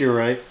 I think you're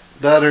right.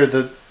 That or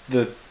the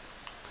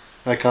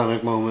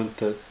iconic moment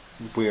that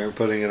we are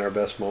putting in our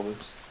best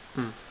moments.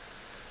 Hmm.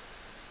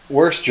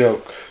 Worst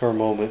joke or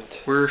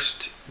moment?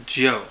 Worst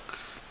joke.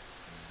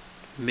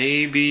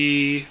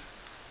 Maybe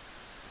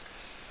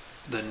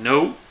the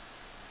note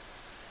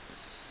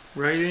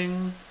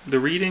writing, the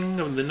reading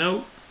of the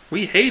note.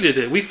 We hated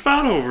it. We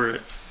fought over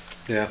it.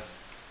 Yeah.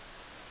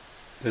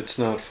 It's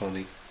not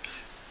funny.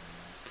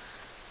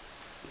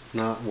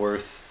 Not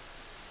worth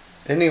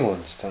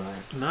anyone's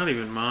time. Not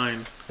even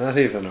mine. Not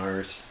even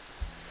ours.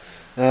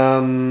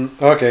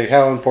 Okay,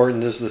 how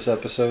important is this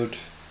episode?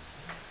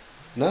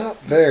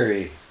 Not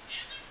very.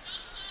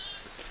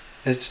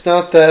 It's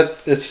not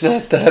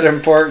that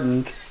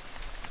important.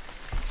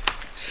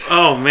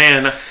 Oh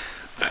man,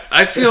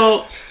 I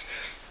feel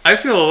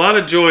a lot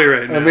of joy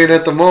right now. I mean,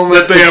 at the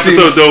moment, That the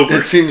episode's over.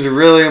 It seems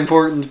really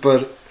important,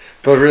 but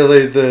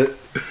really,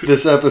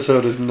 this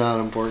episode is not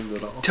important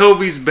at all.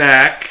 Toby's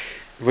back,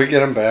 We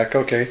get him back,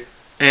 okay.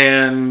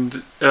 and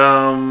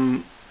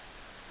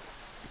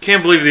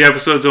can't believe the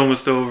episode's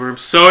almost over. I'm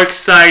so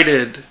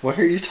excited. Why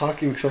are you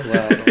talking so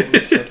loud all of a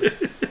sudden?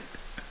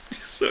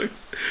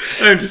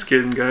 I'm just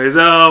kidding, guys.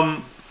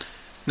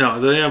 No,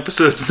 the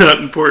episode's not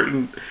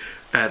important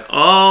at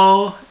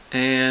all,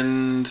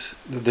 and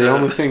The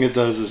only thing it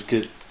does is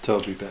get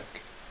Toby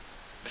back.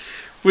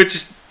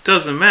 which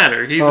doesn't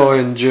matter.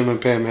 And Jim and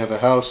Pam have a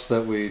house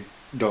that we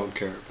don't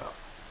care about.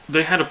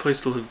 They had a place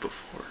to live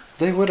before.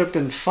 They would have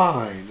been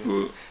fine.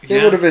 They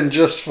Yeah. would have been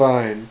just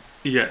fine.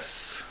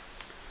 Yes.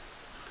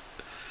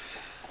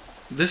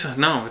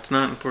 No, it's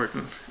not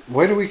important.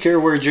 Why do we care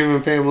where Jim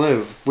and Pam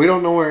live? We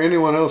don't know where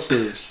anyone else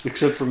lives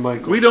except for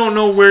Michael. We don't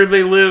know where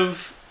they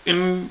live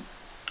in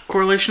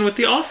correlation with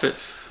the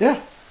office.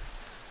 Yeah.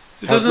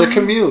 It How's the doesn't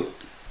commute?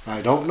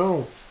 I don't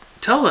know.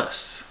 tell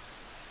us.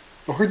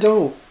 Or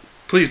don't.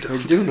 Please I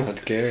don't. do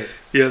not care.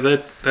 Yeah,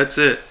 that's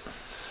it.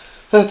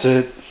 That's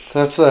it.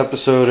 That's the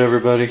episode,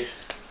 everybody.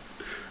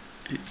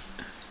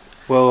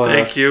 Well,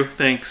 Thank you.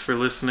 Thanks for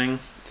listening.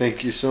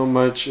 thank you so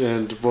much,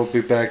 and we'll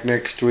be back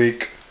next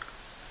week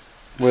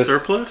with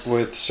Surplus?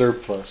 With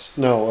Surplus.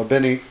 No, a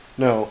Benny.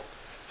 No,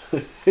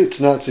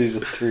 it's not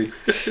season 3.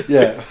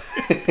 Yeah,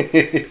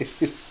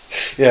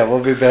 yeah,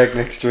 we'll be back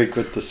next week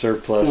with the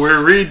Surplus.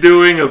 We're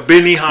redoing a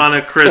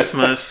Benihana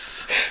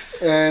Christmas.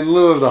 in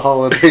lieu of the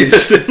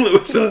holidays. In lieu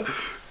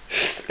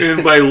of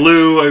and by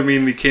lieu, I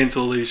mean the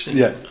cancellation.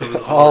 Yeah, of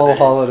the all holidays.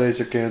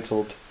 holidays are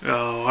canceled.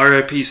 Oh,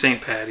 R.I.P.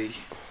 St. Patty.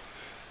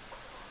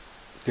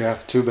 Yeah,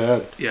 too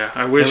bad. Yeah,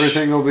 I wish.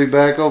 Everything will be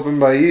back open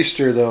by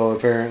Easter, though.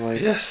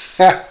 Apparently. Yes.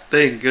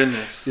 Thank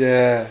goodness.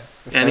 Yeah.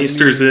 And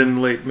Easter's in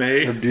late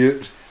May. A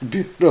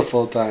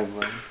beautiful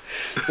timeline.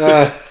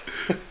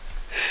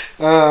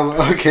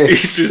 Okay.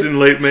 Easter's in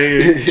late May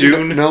in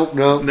June. Nope.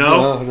 No.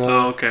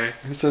 Oh, okay.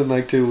 It's in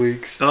like 2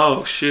 weeks.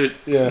 Oh shit.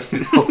 Yeah.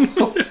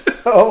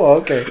 Oh,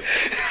 okay.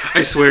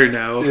 I swear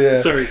now. Yeah.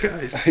 Sorry,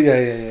 guys.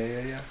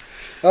 Yeah.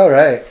 All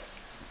right.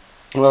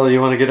 Well, you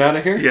want to get out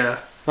of here? Yeah.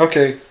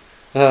 Okay.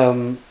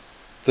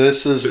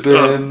 This has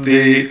been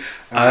the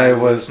I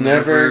Was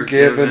Never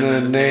Given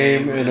a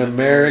Name, an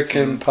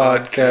American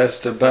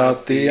podcast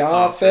about The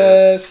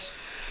Office.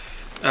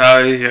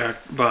 Yeah.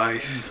 Bye.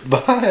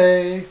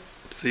 Bye.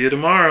 See you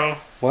tomorrow.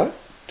 What?